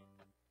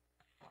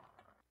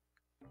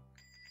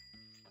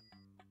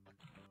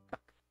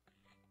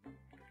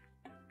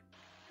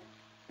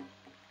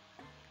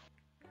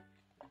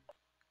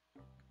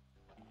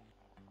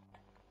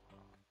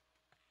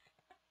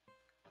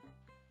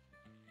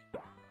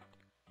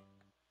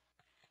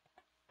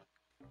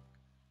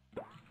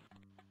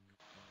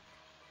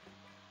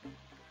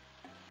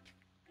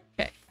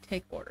 Okay,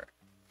 take order.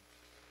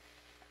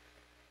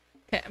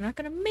 Okay, I'm not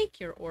gonna make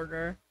your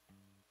order.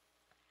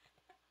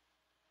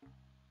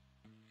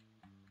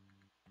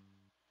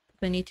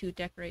 I need to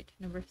decorate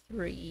number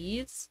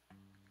 3s.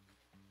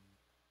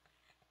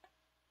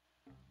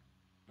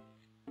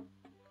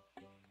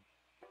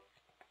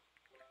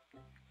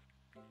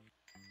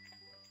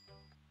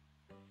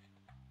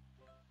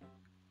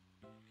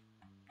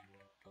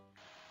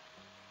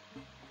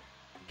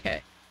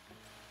 Okay.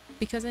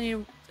 Because I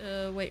need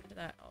to wait for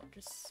that, I'll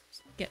just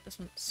get this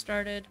one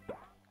started.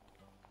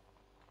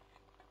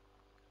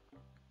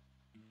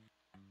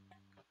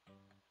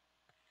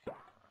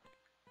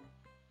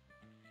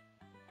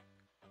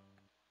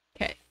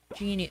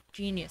 Okay,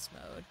 genius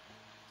mode.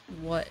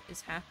 What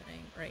is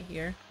happening right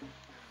here?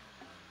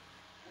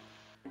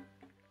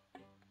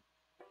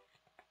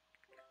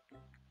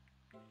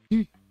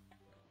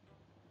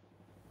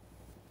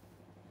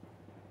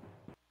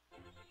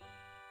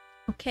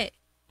 Okay.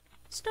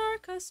 Star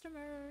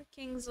customer.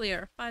 Kingsley,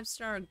 our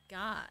 5-star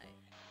guy.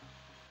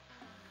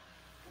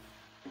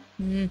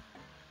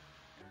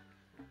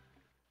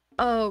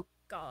 Oh,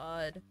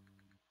 God.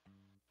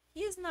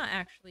 He is not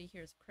actually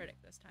here's critic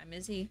this time,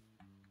 is he?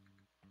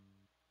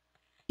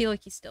 I feel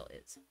like he still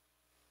is.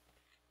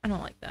 I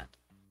don't like that.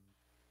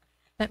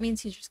 That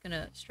means he's just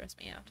gonna stress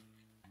me out.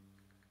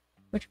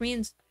 Which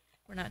means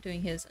we're not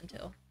doing his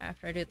until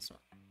after I do this one.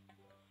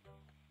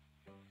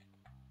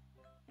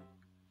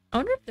 I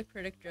wonder if the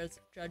critic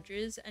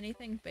judges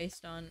anything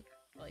based on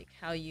like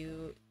how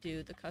you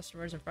do the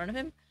customers in front of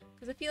him,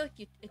 because I feel like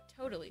it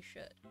totally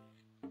should.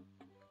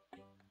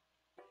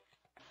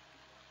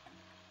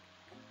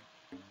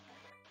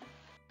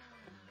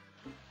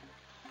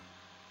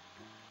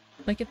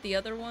 Like if the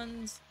other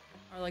ones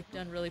are like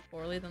done really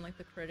poorly, then like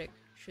the critic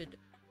should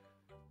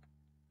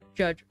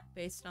judge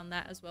based on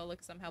that as well,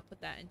 like somehow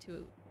put that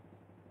into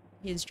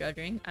his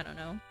judging. I don't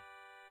know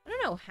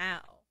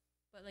how,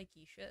 but like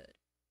he should.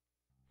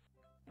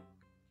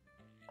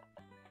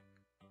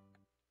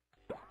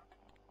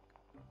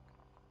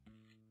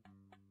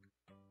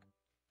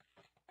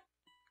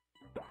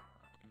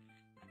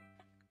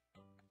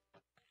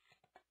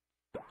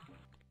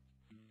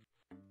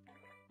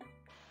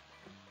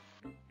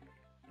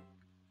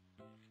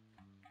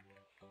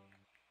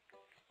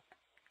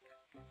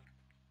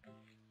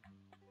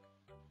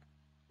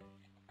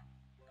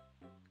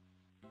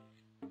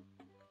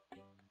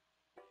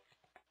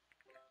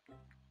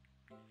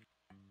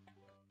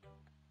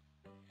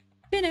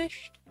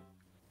 finished.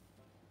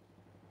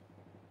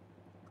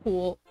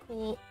 Cool,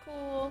 cool,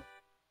 cool.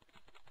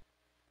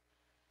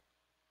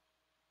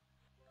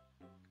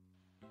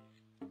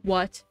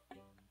 What?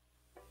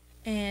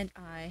 And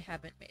I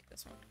haven't made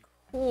this one.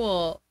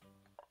 Cool.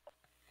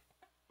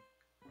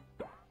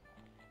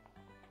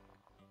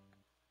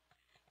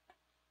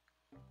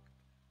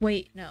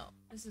 Wait, no.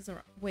 This is the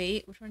wrong.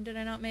 Wait, which one did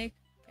I not make?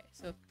 Okay,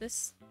 so if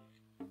this...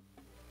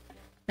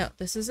 No,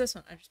 this is this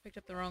one. I just picked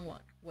up the wrong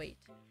one. Wait.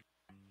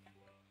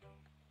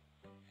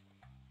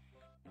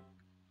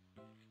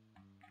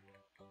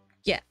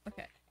 Yeah,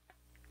 okay.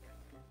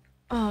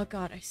 Oh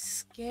god, I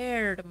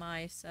scared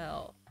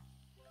myself.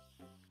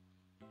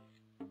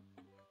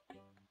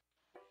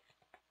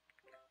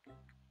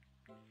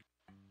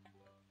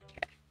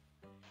 Okay.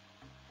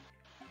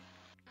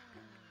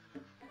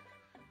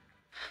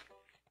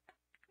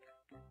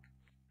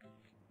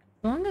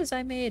 As long as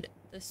I made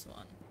this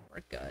one,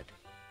 we're good.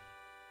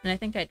 And I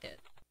think I did.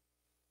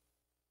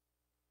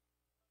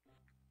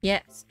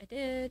 Yes, I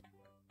did.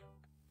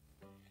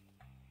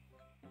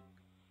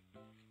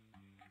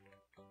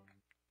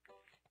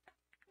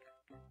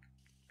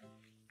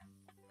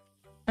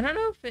 I don't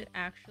know if it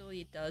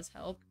actually does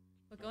help,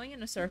 but going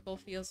in a circle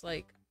feels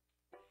like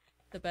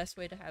the best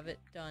way to have it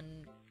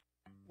done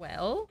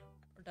well,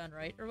 or done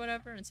right, or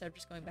whatever, instead of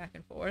just going back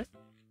and forth.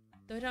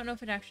 Though I don't know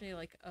if it actually,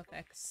 like,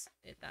 affects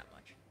it that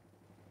much.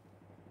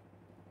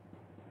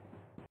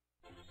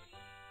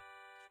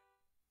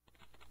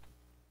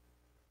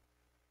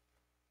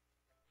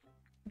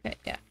 Okay,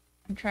 yeah.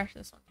 I'm trash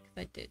this one, because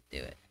I did do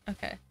it.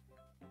 Okay.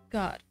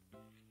 God.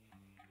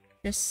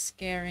 Just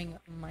scaring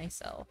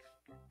myself.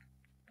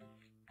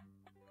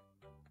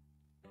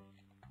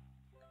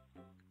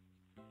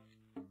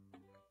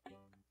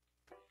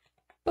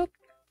 Boop.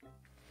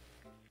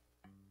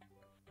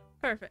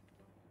 Perfect.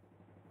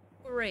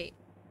 Great.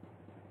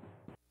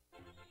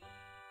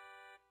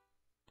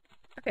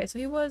 Okay, so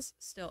he was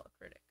still a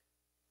critic.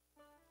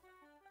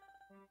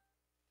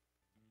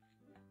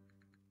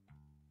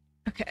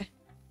 Okay.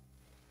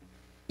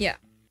 Yeah.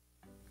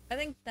 I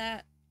think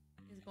that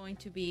is going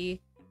to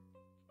be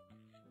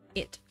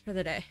it for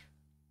the day.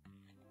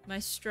 My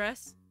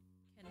stress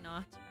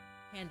cannot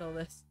handle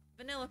this.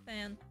 Vanilla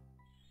fan.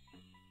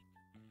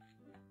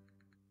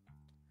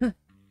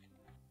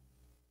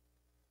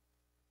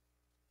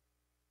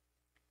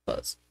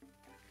 Close.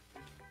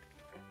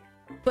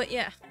 But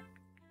yeah,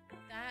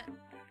 that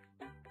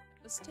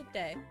was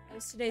today. That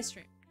was today's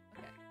stream.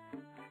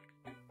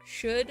 Okay.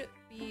 Should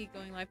be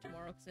going live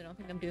tomorrow because I don't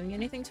think I'm doing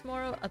anything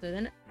tomorrow other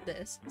than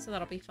this. So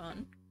that'll be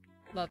fun.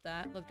 Love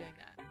that. Love doing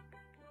that.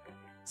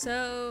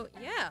 So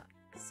yeah,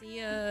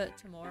 see ya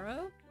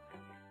tomorrow.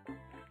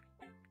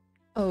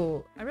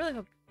 Oh, I really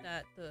hope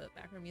that the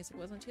background music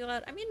wasn't too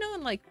loud. I mean, no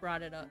one like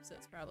brought it up, so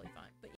it's probably fine. But